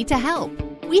is ready to help.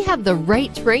 We have the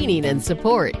right training and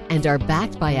support and are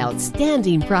backed by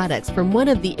outstanding products from one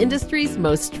of the industry's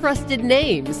most trusted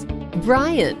names,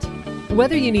 Bryant.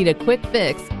 Whether you need a quick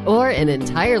fix or an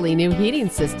entirely new heating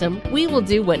system, we will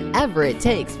do whatever it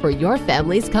takes for your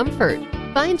family's comfort.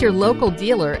 Find your local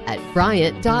dealer at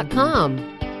Bryant.com.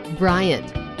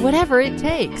 Bryant, whatever it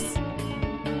takes.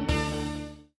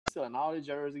 Selling all the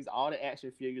jerseys, all the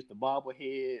action figures, the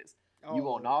bobbleheads. You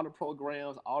on all the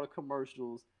programs, all the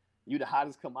commercials. You the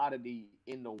hottest commodity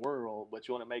in the world, but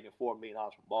you're only making $4 million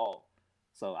from ball.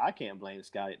 So I can't blame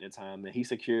Scottie at that time, man. He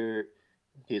secured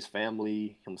his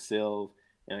family, himself,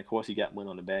 and of course he got money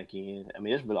on the back end. I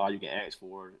mean, that's really all you can ask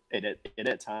for at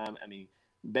that time. I mean,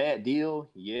 bad deal,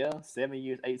 yeah. 7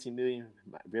 years, $18 million,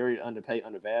 very underpaid,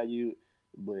 undervalued.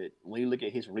 But when you look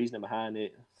at his reasoning behind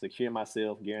it, secure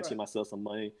myself, guarantee Right. myself some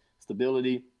money,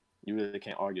 stability, you really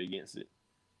can't argue against it.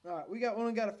 All right, we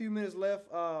only got a few minutes left.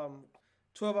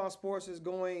 12 Hour Sports is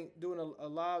doing a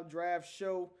live draft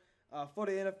show for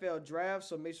the NFL draft,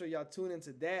 so make sure y'all tune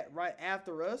into that right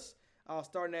after us.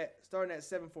 Starting at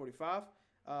 7:45.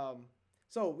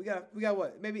 So we got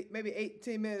what, maybe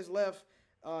 8-10 minutes left.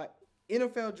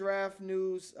 NFL draft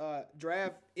news,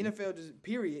 NFL just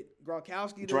period.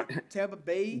 Gronkowski to Tampa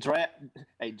Bay.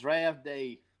 Draft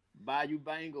day, Bayou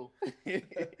Bengal.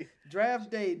 Draft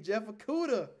day, Jeff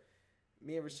Okuda.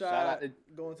 Me and Rashad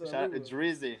going to shout out to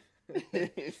Drizzy.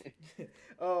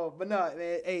 But no,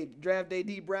 man. Hey, draft day,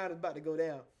 D Brown is about to go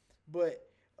down. But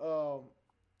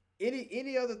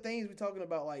any other things we talking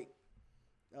about? Like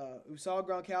we saw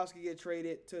Gronkowski get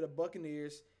traded to the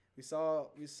Buccaneers. We saw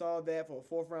that for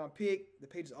a 4th round pick. The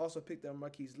Patriots also picked up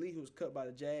Marquise Lee, who was cut by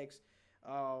the Jags.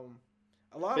 A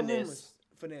lot of rumors.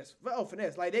 Finesse.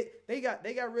 Like they got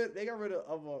rid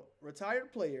of a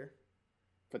retired player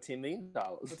for $10 million.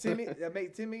 That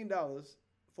make $10 million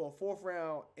for a 4th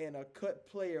round and a cut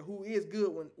player who is good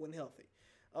when healthy.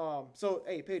 So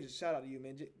hey, Patriots, shout out to you,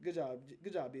 man. Good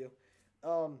job, Bill.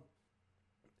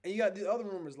 And you got the other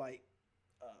rumors like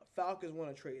Falcons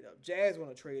want to trade up, Jags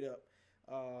want to trade up.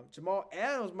 Jamal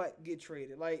Adams might get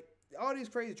traded. Like all these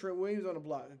crazy Trent Williams on the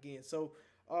block again. So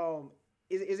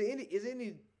is there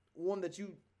any one that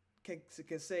you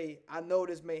can say, I know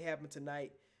this may happen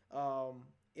tonight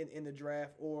in the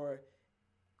draft, or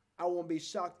I won't be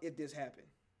shocked if this happened?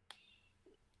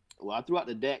 Well, I threw out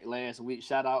the deck last week.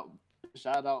 Shout out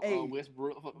hey,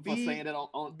 Westbrook for saying that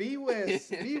on B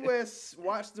West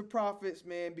watch the Prophets,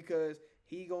 man, because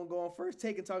he gonna go on first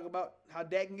take and talk about how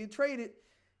Dak can get traded.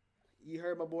 You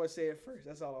heard my boy say it first.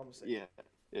 That's all I'm gonna say.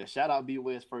 Yeah. Shout out B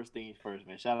West first things first,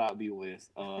 man. Shout out B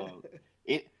West.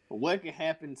 What can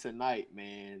happen tonight,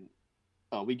 man?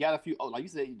 We got a few. Like you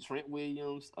said, Trent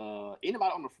Williams.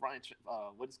 Anybody on the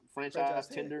franchise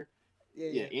tender?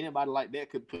 Yeah. Anybody like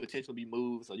that could potentially be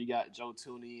moved. So you got Joe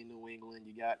Tooney in New England.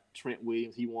 You got Trent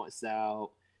Williams. He wants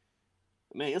out.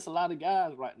 Man, it's a lot of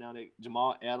guys right now. That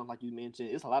Jamal Adams, like you mentioned,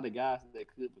 it's a lot of guys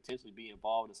that could potentially be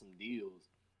involved in some deals.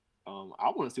 I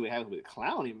want to see what happens with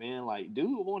Clowney, man. Like,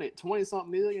 dude wanted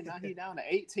 20-something million. Now he down to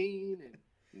 18, and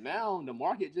now the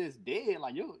market just dead.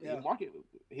 Like,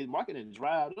 his market has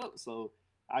dried up. So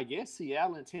I guess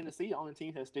Seattle and Tennessee, the only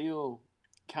teams that still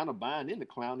kind of buying into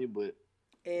Clowney. But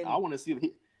I want to see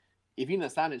if he done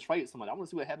signed and trade somebody. I want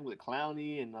to see what happens with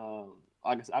Clowney and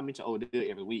I mention Odell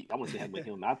every week. I want to see what happens with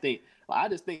him. I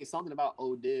just think something about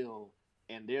Odell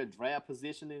and their draft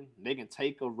positioning, they can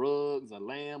take a Ruggs, a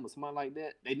Lamb, or something like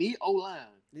that. They need O-line.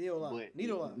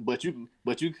 But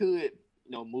you could,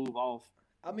 move off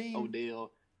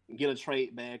Odell, get a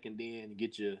trade back, and then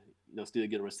get still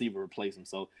get a receiver to replace him.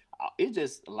 So it's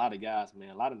just a lot of guys, man.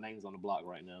 A lot of names on the block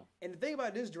right now. And the thing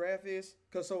about this draft is,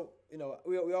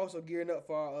 we also gearing up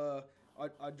for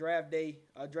our draft day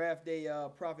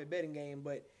profit betting game,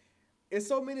 but it's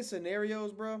so many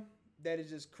scenarios, bro, that is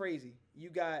just crazy. You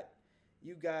got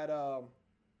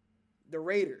the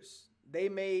Raiders. They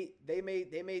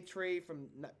made trade from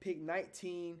pick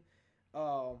 19.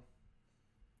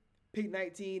 Pick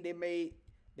 19. They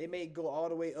may go all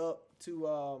the way up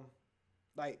to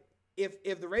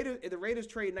if the Raiders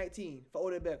trade 19 for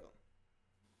Odell Beckham,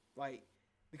 like,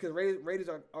 because Raiders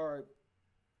are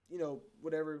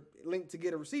whatever linked to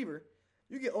get a receiver,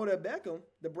 you get Odell Beckham.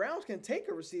 The Browns can take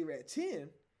a receiver at 10,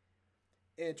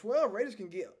 and 12 Raiders can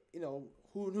get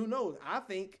who knows. I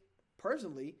think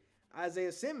personally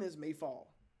Isaiah Simmons may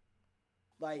fall.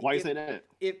 Like, why you say that?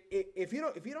 If you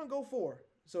don't go 4,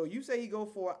 so you say he go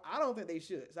 4, I don't think they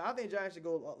should. So I think Giants should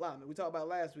go lineman. We talked about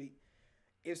last week.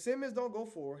 If Simmons don't go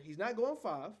 4, he's not going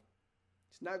 5.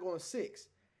 He's not going 6.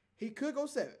 He could go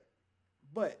 7.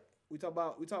 But we talked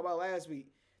about last week.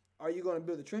 Are you going to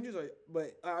build the trenches? All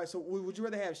right. So would you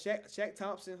rather have Shaq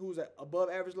Thompson, who's an above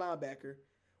average linebacker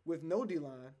with no D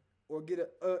line, or get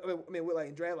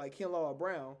with draft like Kinlaw or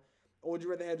Brown, or would you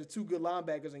rather have the 2 good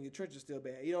linebackers and your trenches still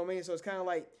bad? You know what I mean? So it's kind of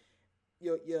like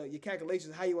your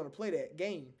calculations, how you want to play that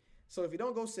game. So if you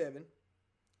don't go 7,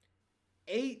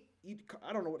 8.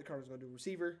 I don't know what the Cardinals are going to do.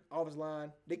 Receiver, offensive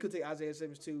line. They could take Isaiah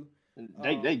Simmons too.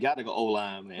 They got to go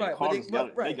O-line, man. Right, Cardinals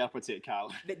they got to protect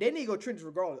Kyler. They need to go trenches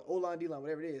regardless. O-line, D-line,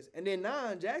 whatever it is. And then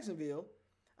 9, Jacksonville.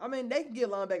 I mean, they can get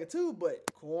a linebacker too, but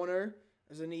corner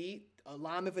is a need. A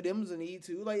lineman for them is a need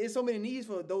too. Like, there's so many needs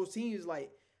for those teams.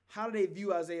 Like, how do they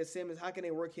view Isaiah Simmons? How can they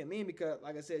work him in? Because,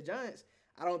 like I said, Giants,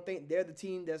 I don't think they're the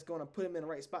team that's going to put him in the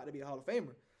right spot to be a Hall of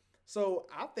Famer. So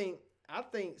I think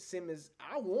Simmons.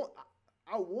 I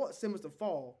want Simmons to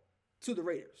fall to the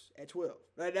Raiders at 12.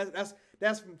 Right?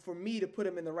 That's for me to put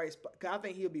him in the right spot, because I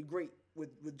think he'll be great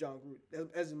with John Gruden,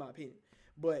 as in my opinion.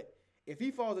 But if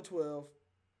he falls to 12,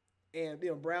 and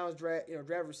Browns draft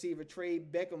receiver,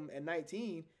 trade Beckham at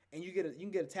 19, and you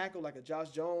can get a tackle like a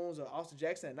Josh Jones or Austin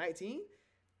Jackson at 19.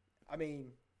 I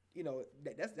mean,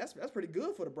 that's pretty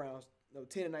good for the Browns.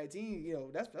 10 and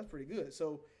 19, that's pretty good.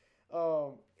 So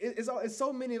it's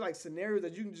so many like scenarios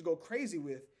that you can just go crazy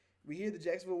with. We hear the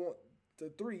Jacksonville want the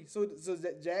 3. So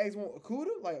the Jags want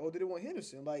Okudah, or do they want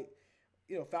Henderson?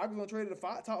 Falcons gonna trade to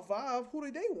the top 5. Who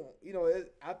do they want?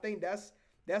 I think that's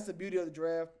the beauty of the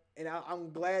draft, and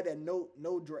I'm glad that no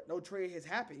trade has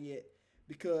happened yet,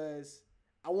 because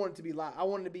I want it to be live. I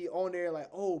want it to be on there like,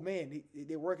 oh man,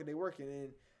 they're working,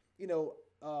 and you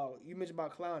mentioned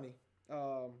about Clowney.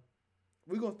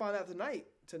 We're gonna find out tonight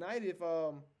if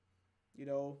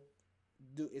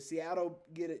is Seattle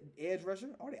get an edge rusher?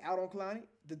 Are they out on Clowney?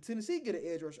 Did Tennessee get an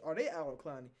edge rusher? Are they out on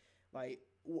Clowney?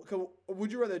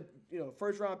 Would you rather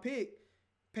first round pick,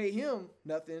 pay him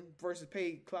nothing versus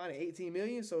pay Clowney $18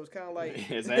 million? So it's kind of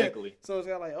like exactly. So it's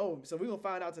kind of like, so we're gonna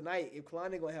find out tonight if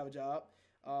Clowney gonna have a job.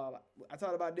 I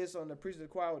talked about this on the Preachers of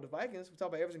the Choir with the Vikings. We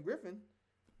talked about Everson Griffin.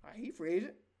 He free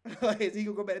agent. Is he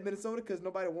gonna go back to Minnesota because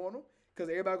nobody want him? Because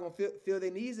everybody gonna feel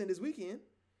their needs in this weekend.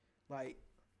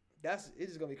 It's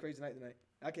just gonna be crazy night tonight.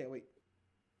 I can't wait.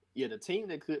 Yeah, the team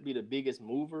that could be the biggest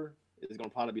mover is gonna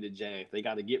probably be the Jags. They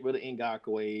got to get rid of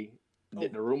Ngakoue.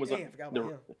 The rumors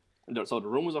so the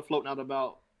rumors are floating out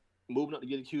about moving up to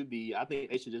get a QB. I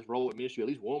think they should just roll with Minshew at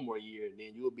least one more year, and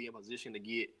then you will be in a position to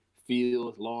get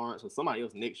Fields, Lawrence, or somebody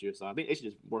else next year. So I think they should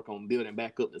just work on building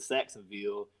back up to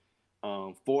Saxonville.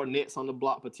 4 Nets on the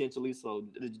block potentially. So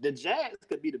the Jags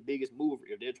could be the biggest mover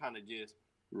if they're trying to just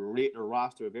rid the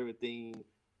roster of everything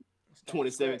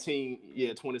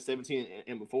 2017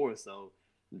 and before. So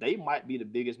they might be the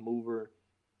biggest mover,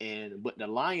 but the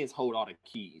Lions hold all the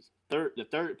keys. The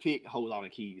third pick holds all the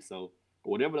keys. So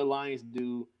whatever the Lions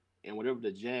do and whatever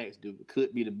the Jags do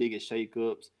could be the biggest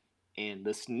shakeups. And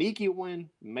the sneaky one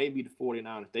may be the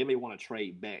 49ers. They may want to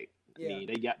trade back. Yeah. I mean,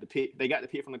 they got the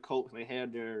pick from the Colts, and they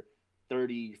had their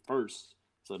 31st.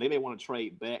 So they may want to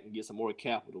trade back and get some more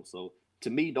capital. So to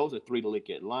me, those are 3 to look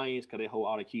at. Lions, because they hold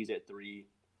all the keys at 3.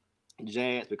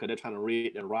 Jags, because they're trying to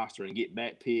rid their roster and get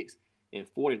back picks. And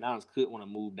 49ers could want to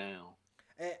move down.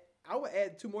 And I would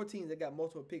add 2 more teams that got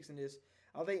multiple picks in this.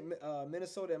 I think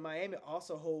Minnesota and Miami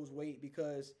also holds weight,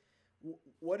 because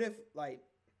what if,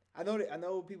 I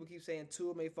know people keep saying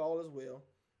Tua may fall as well,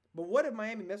 but what if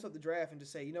Miami mess up the draft and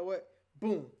just say, you know what,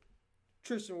 boom,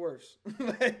 Tristan Wirfs,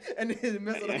 and then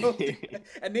mess it up,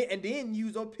 and then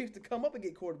use those picks to come up and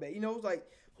get quarterback. Who knows?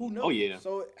 Oh yeah.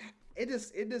 So it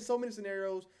just so many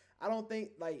scenarios. I don't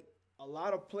think a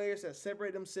lot of players have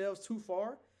separated themselves too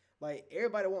far.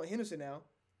 Everybody want Henderson now,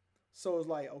 so it's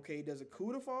okay, does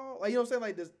Okudah fall? You know what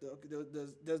I'm saying?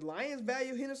 Does Lions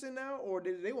value Henderson now, or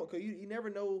do they want? Because you never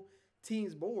know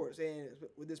teams' boards, and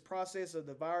with this process of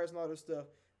the virus and all this stuff,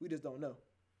 we just don't know.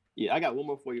 Yeah, I got one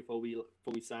more for you before we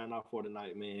sign off for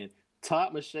tonight, man.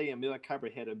 Todd McShay and Mel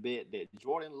Kiper had a bet that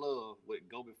Jordan Love would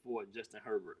go before Justin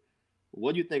Herbert.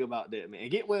 What do you think about that, man?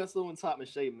 And get well soon, Todd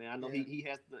McShay, man. I know he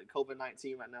has the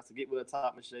COVID-19 right now, so get well,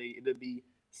 Todd McShay. It'll be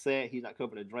sad he's not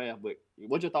covering the draft, but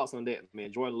what's your thoughts on that,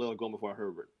 man? Jordan Love going before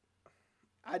Herbert.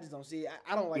 I just don't see it.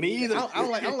 I don't like me either.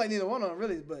 I don't like neither one of them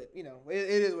really, but it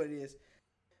is what it is.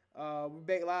 We're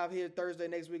back live here Thursday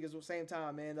next week at the same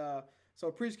time, man. So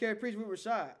preach with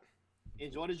Rashad.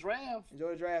 Enjoy the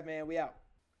draft, man. We out.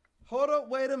 Hold up,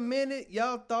 wait a minute.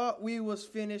 Y'all thought we was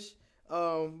finished.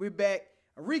 We're back.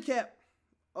 A recap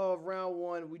of round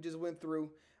 1 we just went through.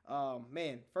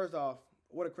 Man, first off,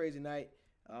 what a crazy night.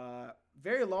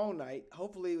 Very long night.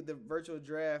 Hopefully the virtual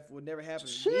draft would never happen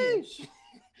again,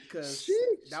 because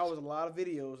that was a lot of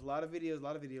videos.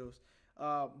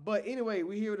 But anyway,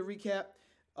 we're here with a recap.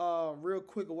 Real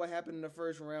quick of what happened in the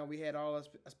first round. We had all our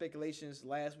speculations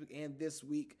last week and this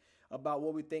week about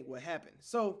what we think will happen.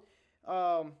 So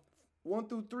 1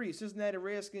 through 3, Cincinnati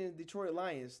Redskins, Detroit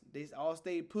Lions, they all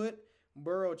stayed put.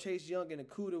 Burrow, Chase Young, and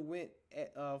Okudah went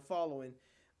following.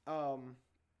 I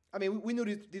mean, we knew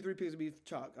these 3 picks would be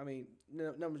chalk. I mean,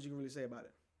 numbers you can really say about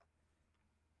it.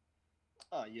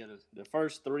 Yeah, the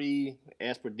first 3,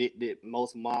 as predicted,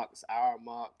 most mocks, our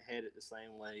mock had it the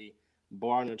same way.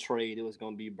 Barring a trade, it was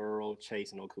going to be Burrow,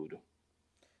 Chase, and Okudah.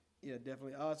 Yeah,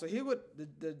 definitely. So here what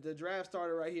the draft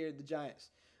started right here, the Giants.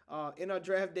 In our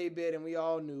draft day bet, and we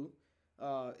all knew,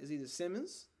 is either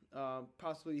Simmons,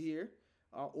 possibly here,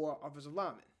 or offensive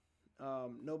lineman.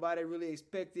 Nobody really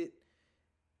expected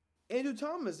Andrew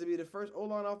Thomas to be the first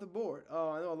O-line off the board.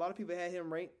 I know a lot of people had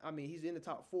him ranked. I mean, he's in the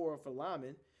top 4 for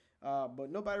linemen. But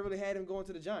nobody really had him going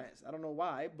to the Giants. I don't know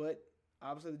why, but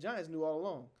obviously the Giants knew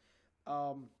all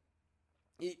along.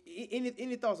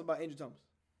 Any thoughts about Andrew Thomas?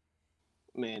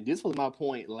 Man, this was my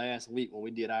point last week when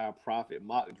we did our profit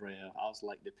mock draft. I was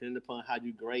like, depending upon how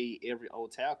you grade every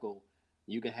old tackle,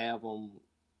 you can have them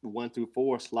 1 through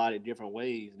 4 slotted different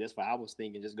ways. That's why I was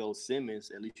thinking just go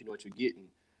Simmons. At least you know what you're getting.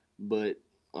 But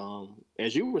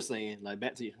as you were saying, like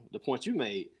back to the point you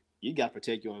made, you got to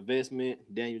protect your investment.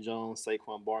 Daniel Jones,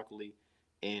 Saquon Barkley.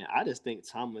 And I just think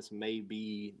Thomas may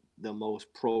be the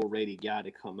most pro-rated guy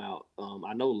to come out.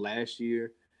 I know last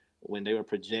year when they were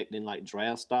projecting like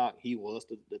draft stock, he was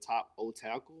the top O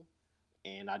tackle.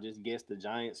 And I just guess the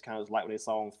Giants kind of like what they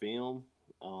saw on film,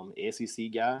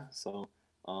 SEC guy. So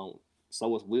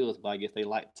was Wills, but I guess they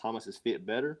like Thomas's fit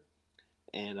better.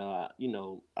 And, I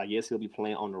guess he'll be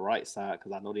playing on the right side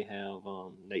because I know they have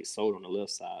Nate Solder on the left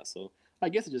side. So I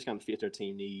guess it just kind of fits their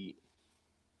team need.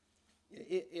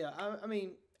 Yeah, I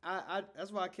mean,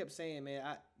 that's why I kept saying, man,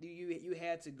 you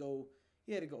had to go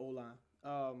O-line.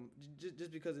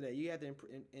 Just because of that, you have to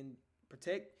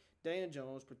protect Daniel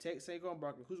Jones, protect Saquon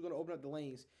Barkley, who's going to open up the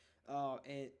lanes,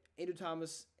 and Andrew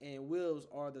Thomas and Wills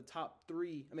are the top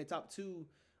two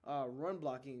run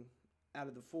blocking out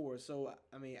of the 4. So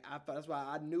I mean, I thought that's why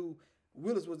I knew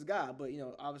Willis was the guy, but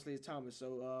obviously it's Thomas.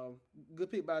 So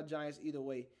good pick by the Giants either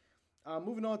way.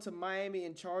 Moving on to Miami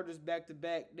and Chargers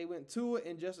back-to-back. They went Tua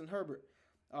and Justin Herbert.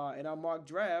 In our mock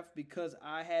draft, because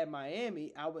I had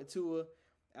Miami, I went Tua,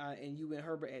 and you went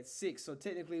Herbert at 6. So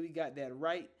technically we got that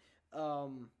right.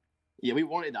 Yeah, we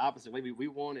wanted the opposite way. We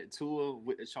wanted Tua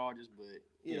with the Chargers, but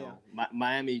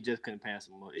Miami just couldn't pass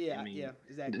him up. Yeah, I mean,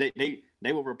 exactly.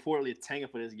 They were reportedly tanking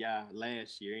for this guy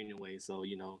last year anyway. So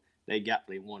they got what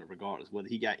they wanted regardless. Whether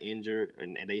he got injured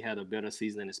and they had a better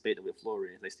season than expected with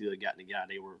Flores, they still got the guy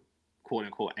they were quote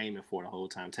unquote aiming for the whole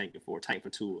time, tank for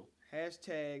Tua.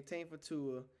 Hashtag tank for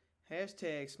Tua.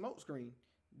 Hashtag smokescreen.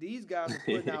 These guys are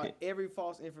putting out every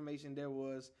false information there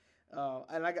was.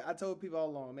 And I told people all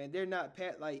along, man, they're not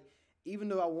even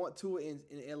though I want Tua in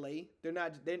LA,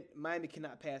 Miami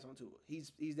cannot pass on Tua.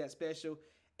 He's that special.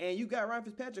 And you got Ryan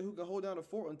Fitzpatrick who can hold down the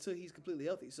fort until he's completely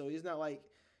healthy. So it's not like,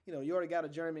 you already got a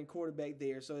journeyman quarterback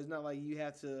there. So it's not like you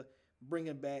have to bring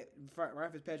him back.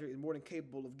 Ryan Fitzpatrick is more than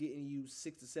capable of getting you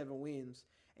 6 to 7 wins.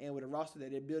 And with a roster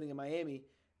that they're building in Miami,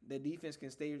 the defense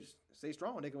can stay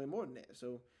strong. They can win more than that.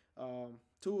 So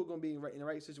Tua going to be in the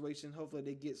right situation. Hopefully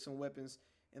they get some weapons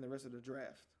in the rest of the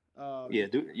draft.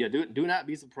 Do not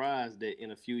be surprised that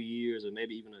in a few years or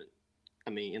maybe even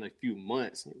in a few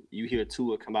months, you hear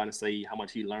Tua come out and say how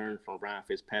much he learned from Ryan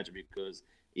Fitzpatrick, because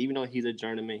even though he's a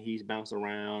journeyman, he's bounced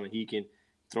around and he can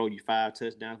throw you 5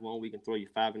 touchdowns one week and throw you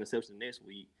 5 interceptions the next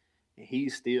week. And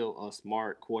he's still a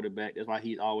smart quarterback. That's why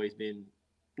he's always been,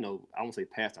 I won't say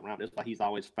passed around. That's why he's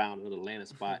always found another landing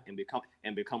spot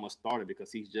and become a starter,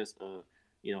 because he's just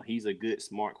he's a good,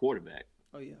 smart quarterback.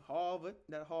 Oh yeah,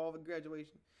 that Harvard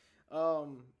graduation.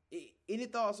 Any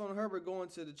thoughts on Herbert going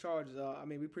to the Chargers?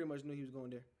 We pretty much knew he was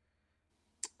going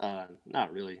there.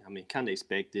 Not really. Kind of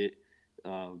expected.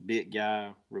 Big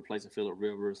guy replacing Phillip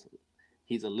Rivers.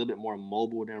 He's a little bit more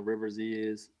mobile than Rivers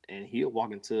is, and he'll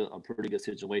walk into a pretty good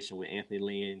situation with Anthony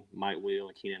Lynn, Mike Will,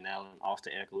 and Keenan Allen,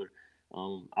 Austin Eckler.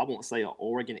 I won't say an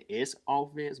Oregon-esque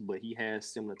offense, but he has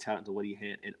similar talent to what he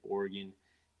had at Oregon.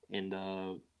 And,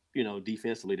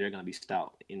 defensively, they're going to be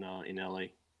stout in LA.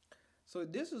 So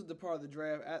this is the part of the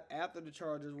draft after the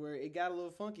Chargers where it got a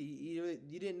little funky.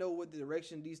 You didn't know what the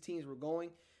direction these teams were going.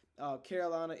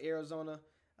 Carolina, Arizona,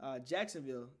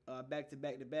 Jacksonville, back to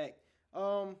back.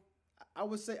 I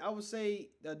would say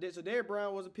so Derrick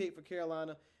Brown was a pick for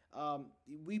Carolina.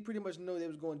 We pretty much know they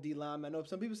was going D lineman. I know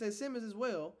some people say Simmons as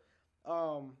well.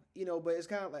 But it's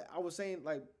kind of like I was saying,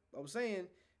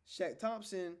 Shaq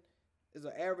Thompson is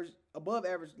an above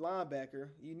average linebacker.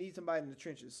 You need somebody in the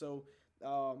trenches. So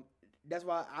that's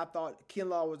why I thought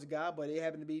Kinlaw was the guy, but it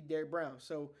happened to be Derrick Brown.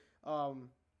 So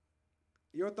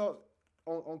your thoughts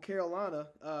on Carolina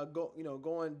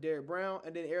going Derrick Brown,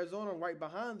 and then Arizona right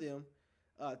behind them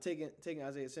taking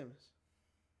Isaiah Simmons.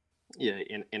 Yeah,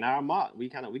 in our mock, we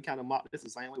kind of mocked this the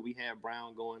same way. We had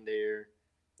Brown going there.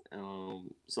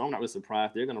 So I'm not really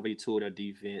surprised. They're going to retool their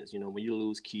defense. When you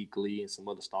lose Kuechly and some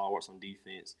other stalwarts on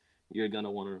defense, you're going to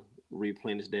want to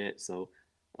replenish that. So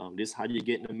this is how you're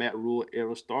getting the Matt Rule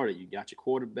era started. You got your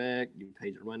quarterback, you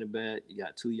paid your running back, you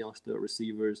got 2 young stud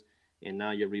receivers, and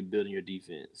now you're rebuilding your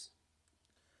defense.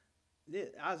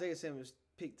 Isaiah Simmons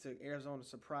pick to Arizona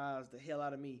surprised the hell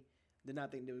out of me. Did not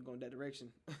think they were going that direction.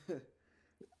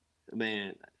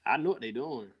 Man, I know what they're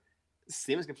doing.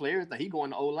 Simmons can play everything. He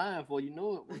going to O-line before you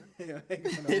know it. Yeah, he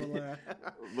going to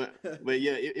O-line. but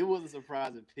yeah, it was a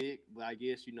surprising pick. But I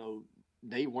guess,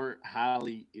 they weren't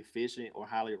highly efficient or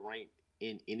highly ranked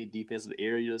in any defensive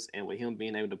areas. And with him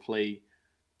being able to play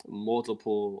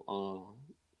multiple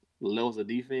levels of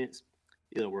defense,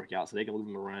 it'll work out. So they can move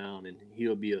him around, and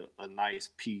he'll be a nice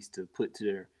piece to put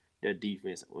to their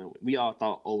defense. We all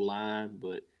thought O-line,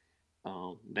 but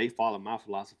they follow my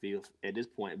philosophy of, at this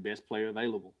point, best player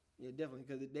available. Yeah, definitely,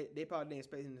 because they probably didn't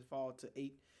expect him to fall to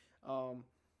 8.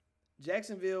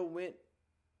 Jacksonville went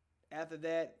after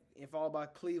that, and followed by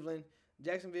Cleveland.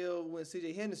 Jacksonville went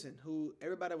C.J. Henderson, who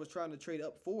everybody was trying to trade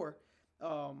up for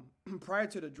prior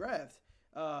to the draft.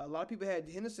 A lot of people had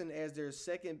Henderson as their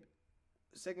second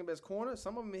best corner.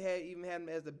 Some of them even had him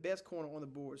as the best corner on the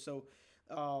board. So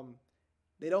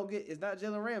they don't get, it's not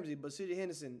Jalen Ramsey, but C.J.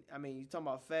 Henderson. I mean, you're talking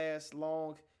about fast,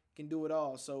 long, can do it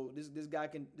all. So this guy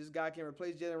can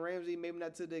replace Jalen Ramsey, maybe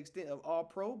not to the extent of all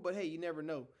pro, but hey, you never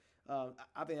know. I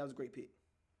think that was a great pick.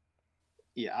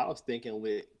 Yeah, I was thinking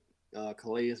with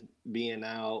Calais being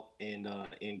out and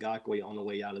Ngakoue on the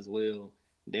way out as well,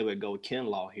 they would go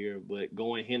Kinlaw here, but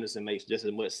going Henderson makes just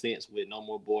as much sense with no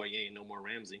more Boye, no more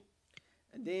Ramsey.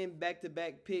 And then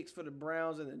back-to-back picks for the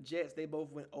Browns and the Jets. They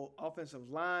both went offensive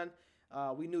line.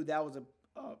 We knew that was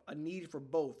a need for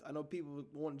both. I know people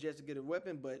want Jets to get a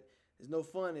weapon, but it's no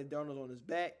fun if Darnold's on his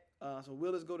back. So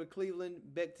Willis go to Cleveland,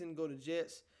 Becton go to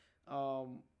Jets,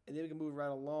 and then we can move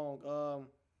right along.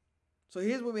 So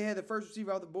here's where we had the first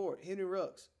receiver off the board, Henry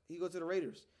Ruggs. He goes to the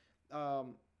Raiders. I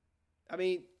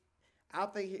think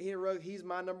Henry Ruggs, he's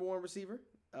my number one receiver.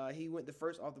 He went the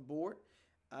first off the board.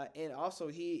 And also,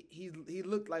 he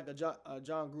looked like a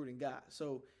John Gruden guy.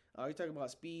 So you're talking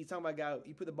about speed, talking about a guy,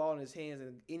 you put the ball in his hands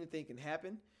and anything can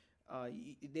happen.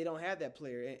 They don't have that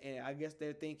player. And I guess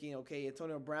they're thinking, okay,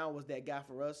 Antonio Brown was that guy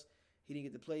for us. He didn't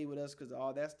get to play with us because of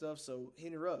all that stuff. So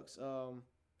Henry Ruggs,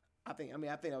 I think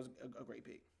that was a great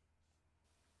pick.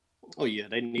 Oh, yeah,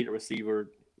 they need a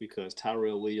receiver because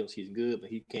Tyrell Williams, he's good,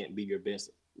 but he can't be your best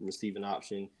receiving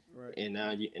option. Right. And now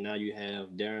you have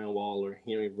Darren Waller,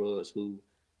 Henry Ruggs, who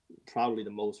probably the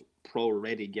most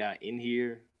pro-ready guy in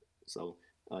here. So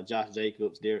Josh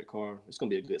Jacobs, Derek Carr, it's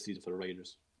going to be a good season for the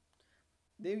Raiders.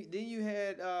 Then you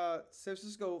had San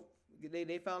Francisco.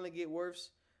 They finally get Wirfs.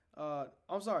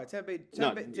 I'm sorry, Tampa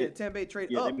Bay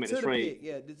trade up to the pick.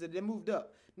 Yeah, they moved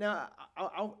up. Now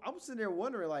I was sitting there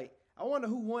wondering, like, I wonder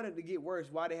who wanted to get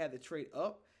Wirfs, why they had to trade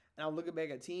up. And I'm looking back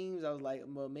at teams. I was like,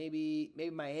 well, maybe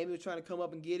Miami was trying to come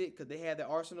up and get it because they had the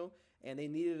arsenal and they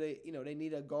needed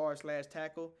a guard /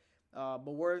 tackle. But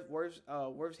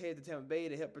Wirfs head to Tampa Bay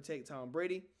to help protect Tom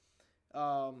Brady.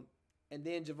 And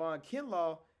then Javon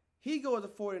Kinlaw, he goes to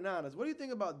 49ers. What do you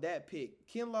think about that pick?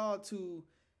 Kinlaw to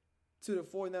the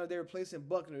 49ers, they're replacing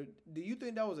Buckner. Do you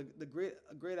think that was a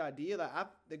great idea? Like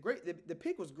the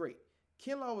pick was great.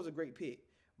 Kinlaw was a great pick,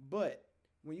 but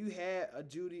when you had a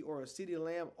Judy or a CeeDee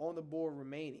Lamb on the board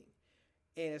remaining,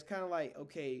 and it's kind of like,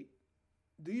 okay,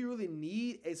 do you really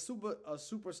need a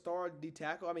superstar D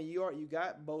tackle? I mean, you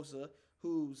got Bosa,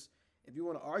 who's, if you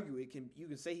want to argue it, you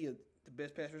can say he's the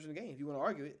best pass rusher in the game. If you want to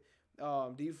argue it,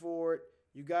 D Ford,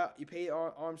 you paid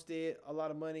Armstead a lot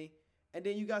of money, and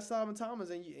then you got Solomon Thomas,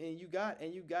 and you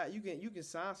can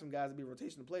sign some guys to be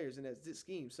rotational players in that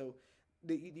scheme. So,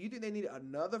 do you think they need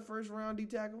another first round D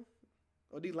tackle?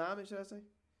 Or D lineman, should I say?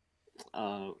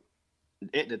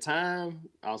 At the time,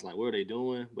 I was like, what are they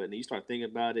doing? But then you start thinking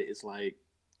about it, it's like,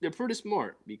 they're pretty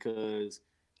smart because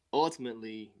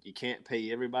ultimately you can't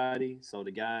pay everybody. So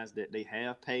the guys that they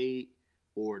have paid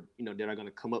or, that are going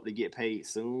to come up to get paid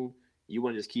soon, you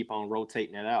want to just keep on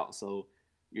rotating that out. So,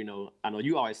 I know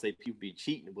you always say people be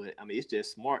cheating, but I mean, it's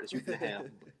just smart that you can have,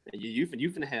 you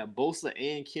can have Bosa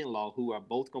and Kinlaw, who are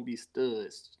both going to be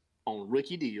studs on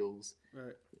rookie deals.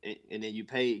 Right. And then you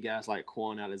pay guys like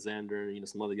Quan Alexander,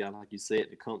 some other guys, like you said,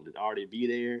 to come to already be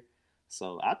there.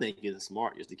 So I think it's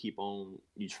smart just to keep on,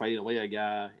 you trade away a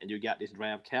guy and you got this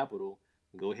draft capital,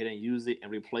 go ahead and use it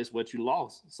and replace what you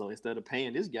lost. So instead of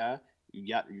paying this guy,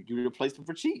 you replaced him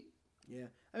for cheap. Yeah.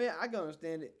 I mean, I can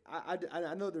understand it.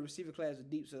 I know the receiver class is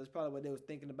deep, so that's probably what they was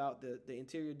thinking about. The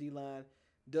interior D-line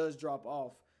does drop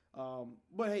off.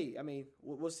 But hey, I mean,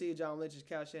 we'll see. John Lynch's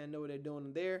Kyle Shanahan know what they're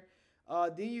doing there.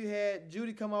 Then you had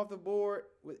Judy come off the board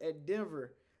at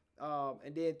Denver.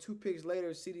 And then 2 picks later,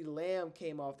 CeeDee Lamb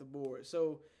came off the board.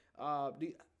 So,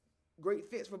 great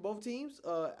fits for both teams.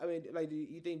 I mean, like, do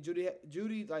you think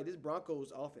Judy, like, this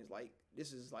Broncos offense, like,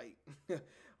 this is like,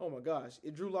 oh my gosh,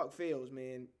 if Drew Lock fails,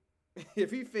 man,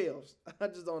 if he fails, I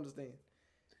just don't understand.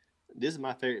 This is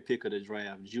my favorite pick of the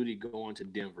draft, Judy going to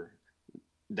Denver.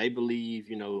 They believe,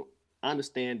 I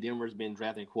understand Denver's been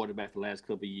drafting quarterbacks the last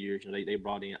couple of years. You know, they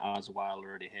brought in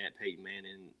Osweiler, they had Peyton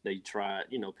Manning, they tried,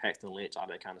 you know, Paxton Lynch, all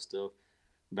that kind of stuff.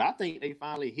 But I think they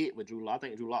finally hit with Drew Lock. I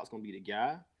think Drew Lock's going to be the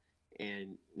guy.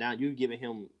 And now you're giving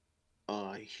him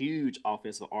a huge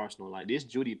offensive arsenal. Like this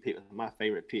Judy pick was my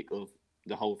favorite pick of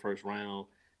the whole first round.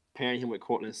 Pairing him with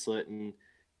Cortland Sutton,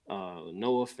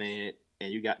 Noah Fant,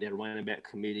 and you got that running back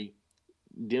committee.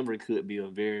 Denver could be a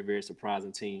very, very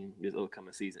surprising team this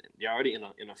upcoming season. They're already in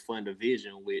a fun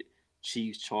division with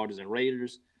Chiefs, Chargers, and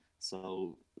Raiders.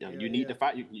 So you need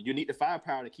you need the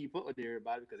firepower to keep up with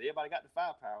everybody because everybody got the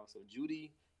firepower. So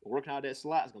Judy working out that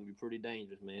slot is going to be pretty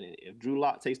dangerous, man. And if Drew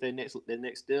Lock takes that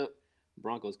next step,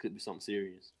 Broncos could be something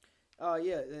serious.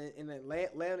 And then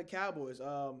land the Cowboys.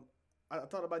 I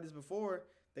thought about this before.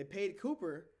 They paid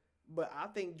Cooper, but I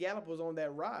think Gallup was on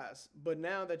that rise. But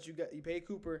now that you paid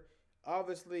Cooper,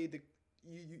 obviously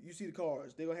you see the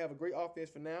cards. They're gonna have a great offense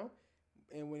for now,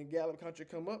 and when Gallup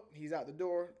contract come up, he's out the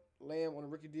door. Lamb on a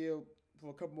rookie deal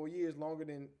for a couple more years, longer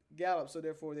than Gallup. So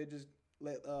therefore, they just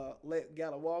let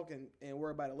Gallup walk and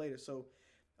worry about it later. So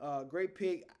great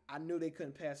pick. I knew they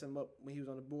couldn't pass him up when he was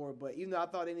on the board, but even though I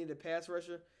thought they needed a pass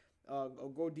rusher.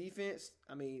 Or go defense.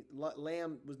 I mean,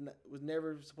 Lamb was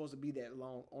never supposed to be that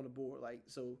long on the board. Like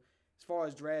so, as far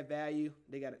as draft value,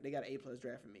 they got an A+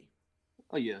 draft for me.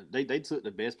 Oh yeah, they took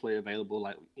the best player available.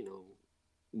 Like you know,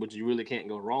 which you really can't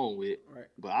go wrong with. Right.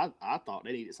 But I thought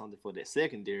they needed something for that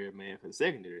secondary, man. For the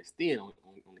secondary, is still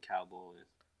on the Cowboys.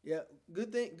 Yeah,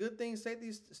 good thing.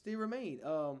 Safeties still remain.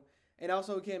 And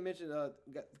also can't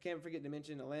forget to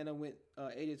mention Atlanta went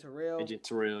AJ Terrell. AJ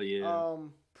Terrell, yeah.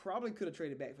 Probably could have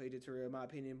traded back for AJ Terrell, in my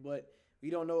opinion, but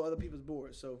we don't know other people's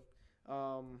boards. So,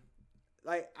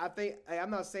 I think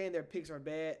I'm not saying their picks are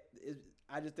bad.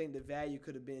 I just think the value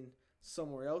could have been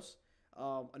somewhere else.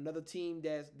 Another team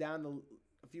that's down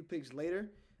a few picks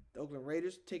later, the Oakland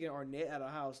Raiders, taking Arnett out of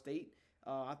Ohio State.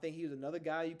 I think he was another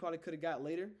guy you probably could have got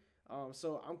later.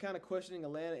 So I'm kind of questioning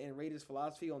Atlanta and Raiders'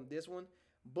 philosophy on this one.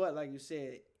 But like you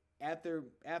said, after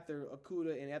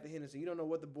Okudah and after Henderson, you don't know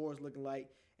what the board's looking like,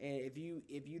 and if you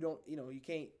don't, you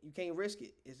can't risk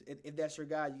it. If that's your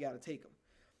guy, you got to take him.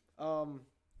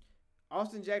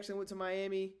 Austin Jackson went to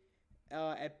Miami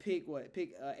at pick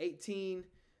 18.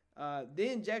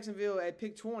 Then Jacksonville at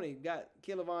pick 20 got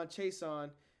Kelavon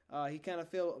Chason. He kind of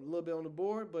fell a little bit on the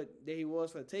board, but there he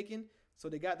was for the taking. So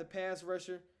they got the pass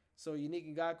rusher. So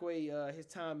Yannick Ngakoue, his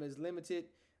time is limited.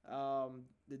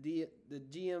 The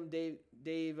GM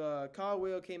Dave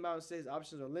Caldwell came out and said his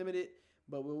options are limited,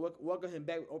 but we'll welcome him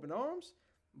back with open arms.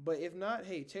 But if not,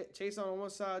 hey, Chase on one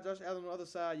side, Josh Allen on the other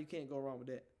side, you can't go wrong with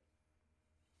that.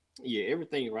 Yeah,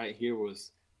 everything right here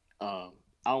was, I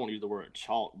don't want to use the word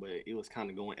chalk, but it was kind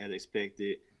of going as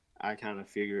expected. I kind of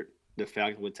figured the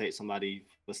Falcons would take somebody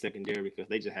for secondary because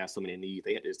they just have so many needs.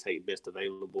 They had to just take best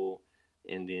available.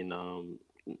 And then,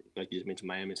 like you just mentioned,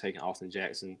 Miami taking Austin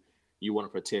Jackson. You want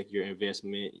to protect your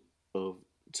investment of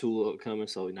Tua coming,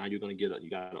 so now you're going to you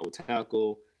got an old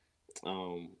tackle.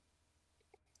 Who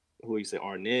you say,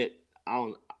 Arnett?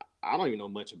 I don't even know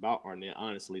much about Arnett,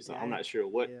 honestly, so I'm not sure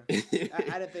what. Yeah.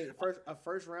 I didn't think a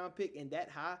first round pick and that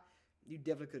high, you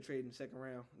definitely could trade in the second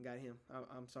round and got him.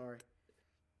 I'm sorry.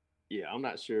 Yeah, I'm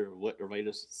not sure what the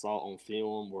Raiders saw on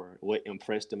film or what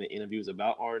impressed them in interviews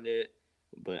about Arnett,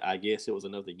 but I guess it was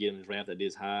enough to get him drafted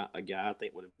this high. A guy I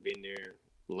think would have been there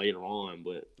later on,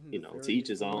 but to each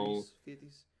his own.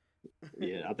 50s.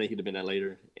 Yeah, I think he'd have been that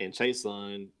later. And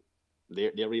Chason,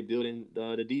 they're rebuilding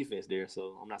the defense there,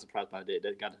 so I'm not surprised by that.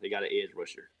 They got an edge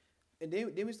rusher. And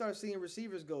then we started seeing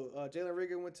receivers go. Jalen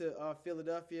Reagor went to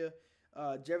Philadelphia.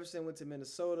 Jefferson went to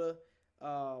Minnesota.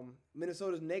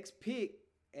 Minnesota's next pick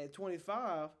at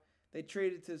 25, they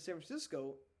traded to San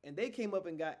Francisco, and they came up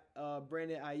and got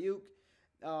Brandon Ayuk.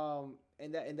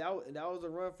 And that was a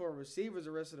run for receivers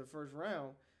the rest of the first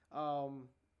round. That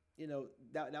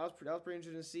was pretty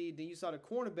interesting to see. Then you saw the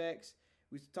cornerbacks.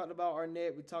 We talked about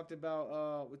Arnett. We talked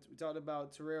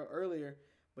about Terrell earlier.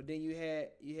 But then you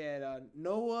had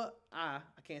Noah. I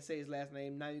can't say his last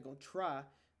name. Not even gonna try.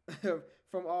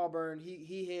 From Auburn,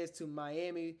 he heads to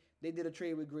Miami. They did a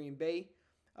trade with Green Bay,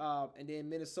 and then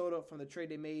Minnesota from the trade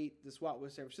they made the swap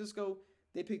with San Francisco.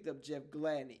 They picked up Jeff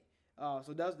Gladney.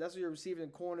 So that's your receivers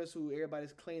and corners who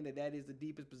everybody's claiming that is the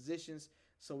deepest positions.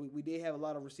 So we did have a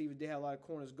lot of receivers. They had a lot of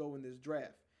corners go in this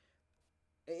draft.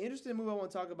 An interesting move I want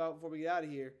to talk about before we get out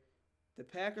of here. The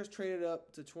Packers traded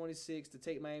up to 26 to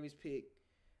take Miami's pick,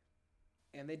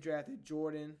 and they drafted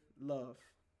Jordan Love,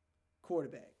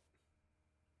 quarterback.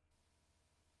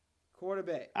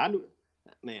 I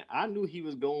knew he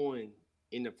was going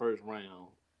in the first round.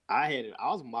 I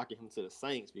was mocking him to the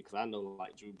Saints because I know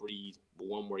like Drew Brees,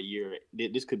 one more year,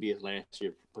 this could be his last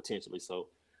year potentially. So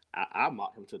I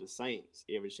mocked him to the Saints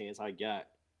every chance I got.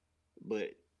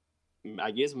 But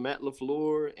I guess Matt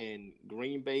LaFleur and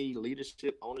Green Bay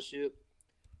leadership, ownership,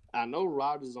 I know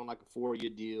Rodgers is on like a 4-year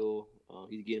deal.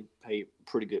 He's getting paid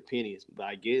pretty good pennies. But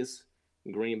I guess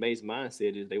Green Bay's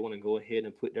mindset is they want to go ahead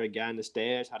and put their guy in the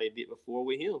stash how they did before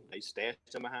with him. They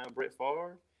stashed him behind Brett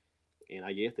Favre. And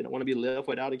I guess they don't want to be left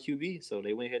without a QB. So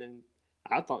they went ahead and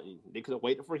I thought they could have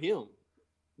waited for him.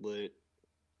 But,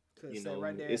 could have sat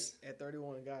right there at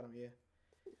 31 and got him, yeah.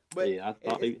 But yeah, I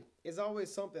thought it's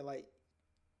always something like,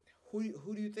 who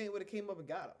do you think would have came up and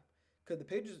got him? Because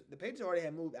the Patriots already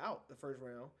had moved out the first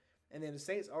round, and then the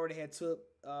Saints already had took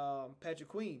Patrick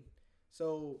Queen.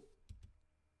 So,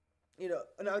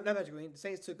 not Patrick Queen. The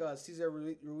Saints took Cesar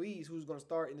Ruiz, who's going to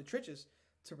start in the trenches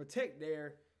to protect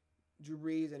their Drew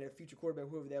Brees and their future quarterback,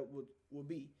 whoever that will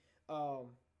be. I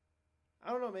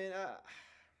don't know, man.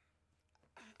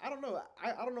 I don't know.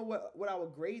 I don't know what I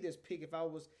would grade this pick if I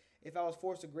was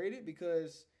forced to grade it,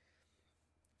 because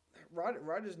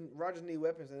Rodgers need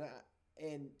weapons,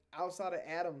 and outside of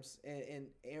Adams and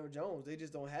Aaron Jones, they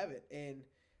just don't have it. And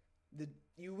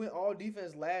you went all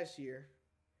defense last year,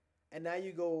 and now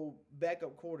you go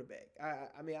backup quarterback.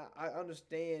 I mean I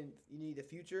understand you need the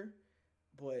future,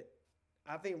 but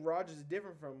I think Rodgers is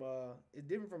different from a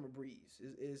Breeze.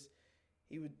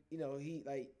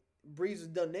 Breeze is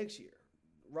done next year.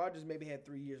 Rodgers maybe had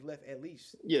 3 years left at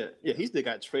least. Yeah, he still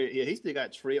got tread. Yeah, he still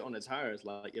got tread on the tires.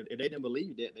 Like if they didn't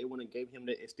believe that, they wouldn't have gave him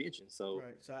that extension. So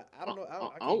right. So I don't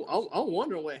know. I'm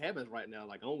wondering what happens right now.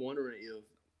 Like I'm wondering if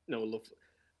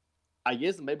I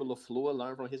guess maybe LaFleur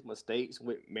learned from his mistakes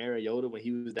with Mariota when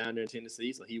he was down there in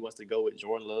Tennessee. So he wants to go with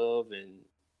Jordan Love and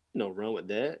run with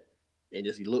that and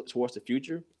just look towards the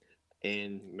future.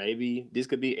 And maybe this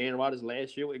could be Aaron Rodgers'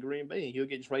 last year with Green Bay, and he'll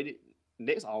get traded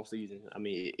next offseason. I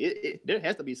mean, there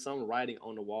has to be some writing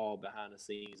on the wall behind the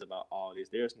scenes about all this.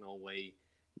 There's no way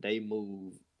they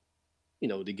move,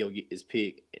 to go get this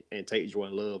pick and take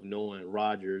Jordan Love, knowing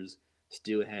Rodgers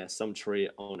still has some tread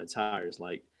on the tires.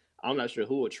 Like, I'm not sure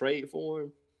who will trade for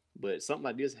him, but something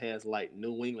like this has like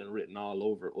New England written all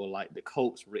over, or like the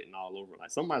Colts written all over.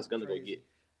 Like somebody's gonna go get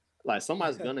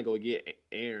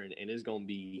Aaron, and it's gonna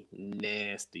be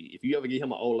nasty. If you ever get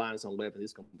him an O-line and some weapons,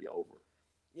 it's gonna be over.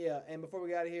 Yeah, and before we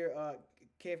get out of here,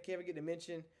 Kevin get to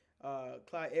mention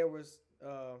Clyde Edwards,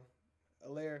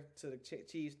 Alaire to the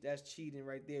Chiefs. That's cheating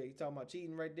right there. You talking about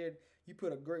cheating right there? You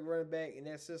put a great running back in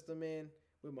that system in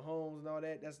with Mahomes and all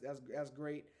that. That's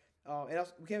great. And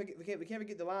also, we can't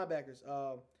forget the linebackers.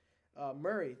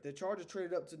 Murray, the Chargers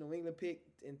traded up to New England pick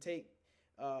and take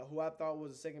who I thought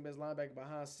was the second best linebacker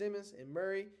behind Simmons and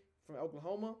Murray from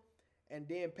Oklahoma, and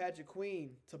then Patrick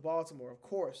Queen to Baltimore. Of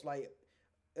course,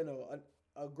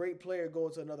 a great player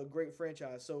going to another great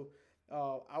franchise. So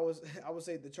I would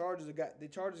say the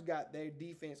Chargers got their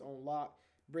defense on lock,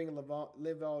 bringing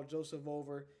Linval Joseph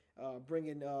over,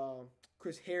 bringing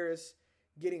Chris Harris,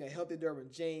 getting a healthy Derwin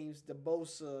James, the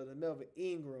Bosa, the Melvin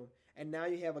Ingram, and now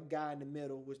you have a guy in the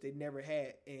middle, which they never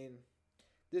had. And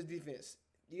this defense,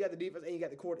 you got the defense and you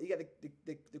got the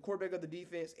quarterback of the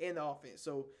defense and the offense.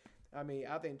 So I mean,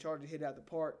 I think Chargers hit out the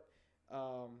park.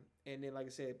 And then, like I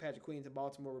said, Patrick Queen to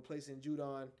Baltimore, replacing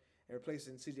Judon and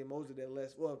replacing C.J. Mosley that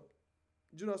left. Well,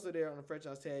 Judon's still there on the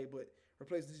franchise tag, but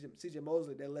replacing C.J.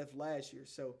 Mosley that left last year.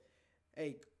 So,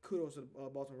 hey, kudos to the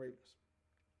Baltimore Ravens.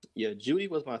 Yeah, Judy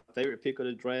was my favorite pick of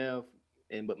the draft,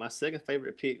 but my second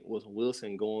favorite pick was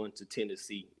Wilson going to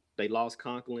Tennessee. They lost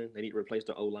Conklin. They need to replace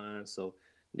their O-line, so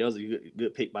that was a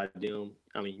good pick by them.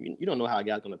 I mean, you don't know how a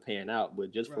guy's going to pan out,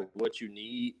 but just for what you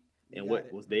need and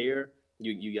what was there,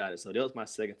 you got it. So that was my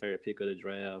second favorite pick of the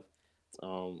draft.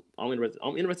 I'm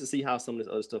interested to see how some of this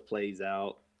other stuff plays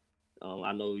out.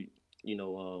 I know,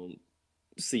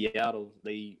 Seattle,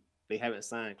 they haven't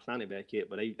signed Clowney back yet,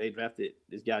 but they drafted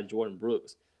this guy Jordan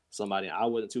Brooks, somebody I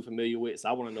wasn't too familiar with. So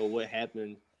I want to know what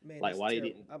happened. Man, like why terrible.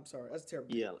 they didn't. I'm sorry, that's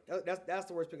terrible. Yeah, that's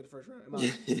the worst pick of the first round.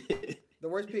 The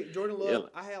worst pick, Jordan Love.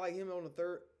 Yeah. I had like him on the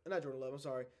third. Not Jordan Love. I'm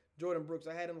sorry, Jordan Brooks.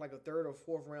 I had him like a third or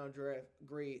fourth round draft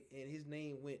grade, and his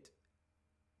name went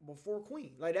before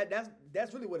Queen. Like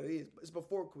that's really what it is. It's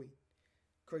before Queen.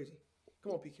 Crazy.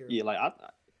 Come on, Pete Carroll.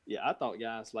 Yeah, I thought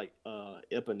guys like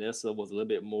Epinesa was a little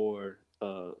bit more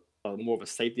more of a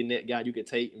safety net guy you could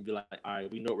take and be like, all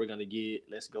right, we know what we're gonna get.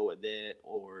 Let's go with that.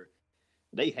 Or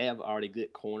they have already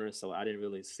good corners, so I didn't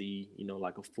really see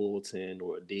like a Fulton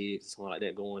or a Diggs, something like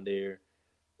that going there.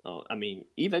 I mean,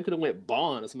 even could have went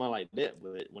Bond or something like that.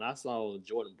 But when I saw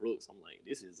Jordan Brooks, I'm like,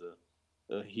 this is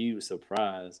a huge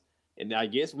surprise. And I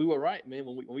guess we were right, man.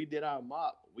 When we did our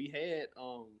mock, we had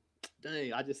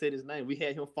dang, I just said his name. We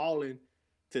had him falling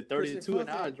to 32 in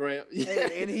our draft.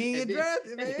 Hey, and he ain't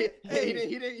drafted, man. Hey,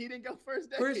 he didn't go first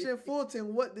day. Christian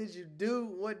Fulton, what did you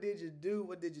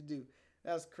do?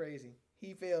 That's crazy.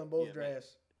 He failed in both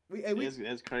drafts.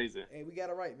 That's crazy. Hey, we got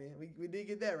it right, man. We did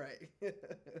get that right.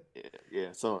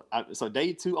 Yeah. So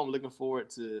day 2, I'm looking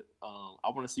forward to. I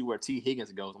want to see where T.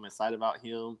 Higgins goes. I'm excited about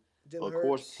him. Dylan of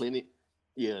course, Hurts. plenty.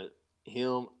 Yeah,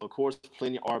 him. Of course,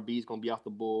 plenty of RBs gonna be off the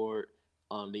board.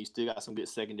 Then you still got some good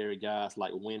secondary guys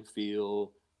like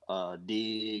Winfield,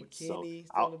 Diggs. McKinney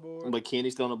still on the board.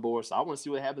 McKinney's still on the board. So I want to see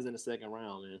what happens in the second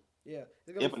round, man. Yeah.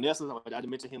 Vanessa, I didn't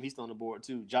mention him. He's still on the board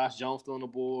too. Josh Jones still on the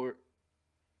board.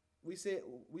 We said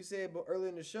earlier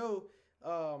in the show,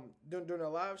 during our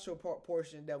live show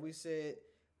portion, that we said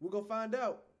we're gonna find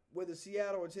out whether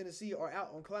Seattle or Tennessee are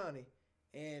out on Clowney,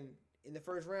 and in the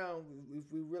first round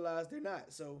we realized they're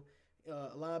not. So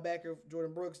linebacker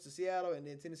Jordan Brooks to Seattle, and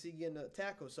then Tennessee getting a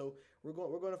tackle. So we're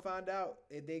going to find out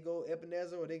if they go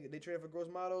Epineza or they trade for Gross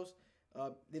Matos.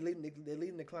 They're leaving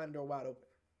the Clowney door wide open.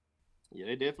 Yeah,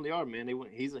 they definitely are, man.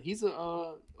 He's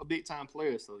a big time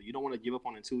player, so you don't want to give up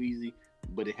on it too easy,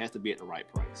 but it has to be at the right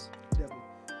price. Definitely.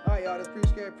 All right, y'all. That's Pretty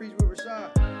Scary Preach with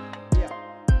Rashad. Yeah.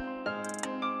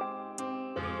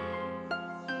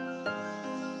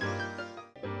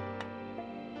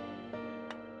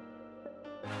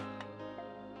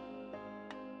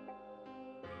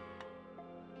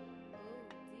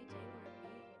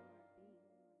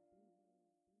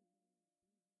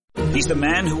 He's the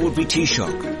man who would be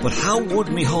Taoiseach. But how would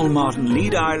Micheál Martin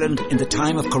lead Ireland in the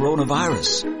time of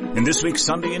coronavirus? In this week's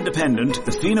Sunday Independent,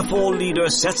 the Fianna Fáil leader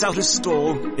sets out his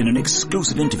stall in an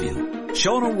exclusive interview.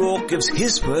 Sean O'Rourke gives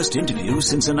his first interview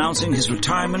since announcing his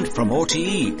retirement from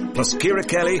RTE, plus Ciara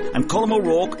Kelly and Colm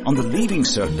O'Rourke on the Leaving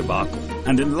Cert debacle.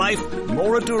 And in life,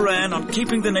 Maura Duran on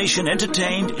keeping the nation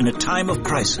entertained in a time of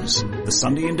crisis. The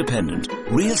Sunday Independent.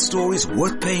 Real stories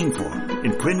worth paying for.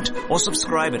 In print or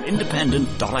subscribe at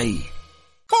independent.ie.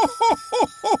 Ho, ho, ho,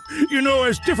 ho. You know,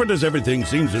 as different as everything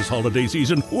seems this holiday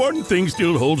season, one thing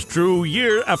still holds true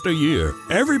year after year.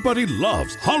 Everybody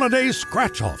loves holiday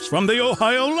scratch-offs from the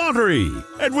Ohio Lottery.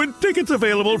 And with tickets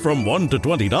available from $1 to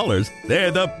 $20,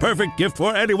 they're the perfect gift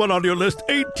for anyone on your list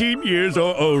 18 years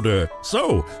or older.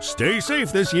 So, stay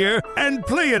safe this year and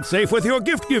play it safe with your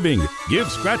gift giving. Give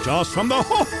scratch-offs from the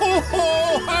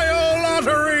Ohio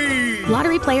Lottery!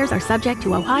 Lottery players are subject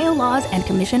to Ohio laws and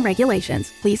commission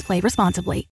regulations. Please play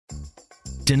responsibly.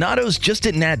 Donato's just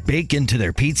didn't add bacon to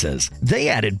their pizzas. They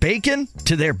added bacon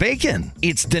to their bacon.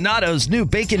 It's Donato's new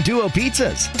Bacon Duo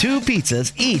pizzas. 2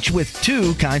 pizzas, each with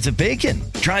 2 kinds of bacon.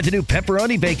 Try the new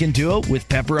Pepperoni Bacon Duo with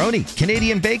pepperoni,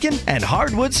 Canadian bacon, and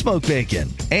hardwood smoked bacon.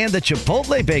 And the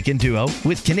Chipotle Bacon Duo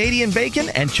with Canadian bacon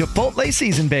and Chipotle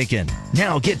seasoned bacon.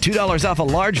 Now get $2 off a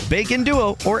large Bacon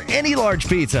Duo or any large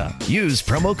pizza. Use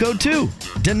promo code 2.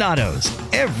 Donato's.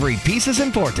 Every piece is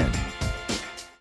important.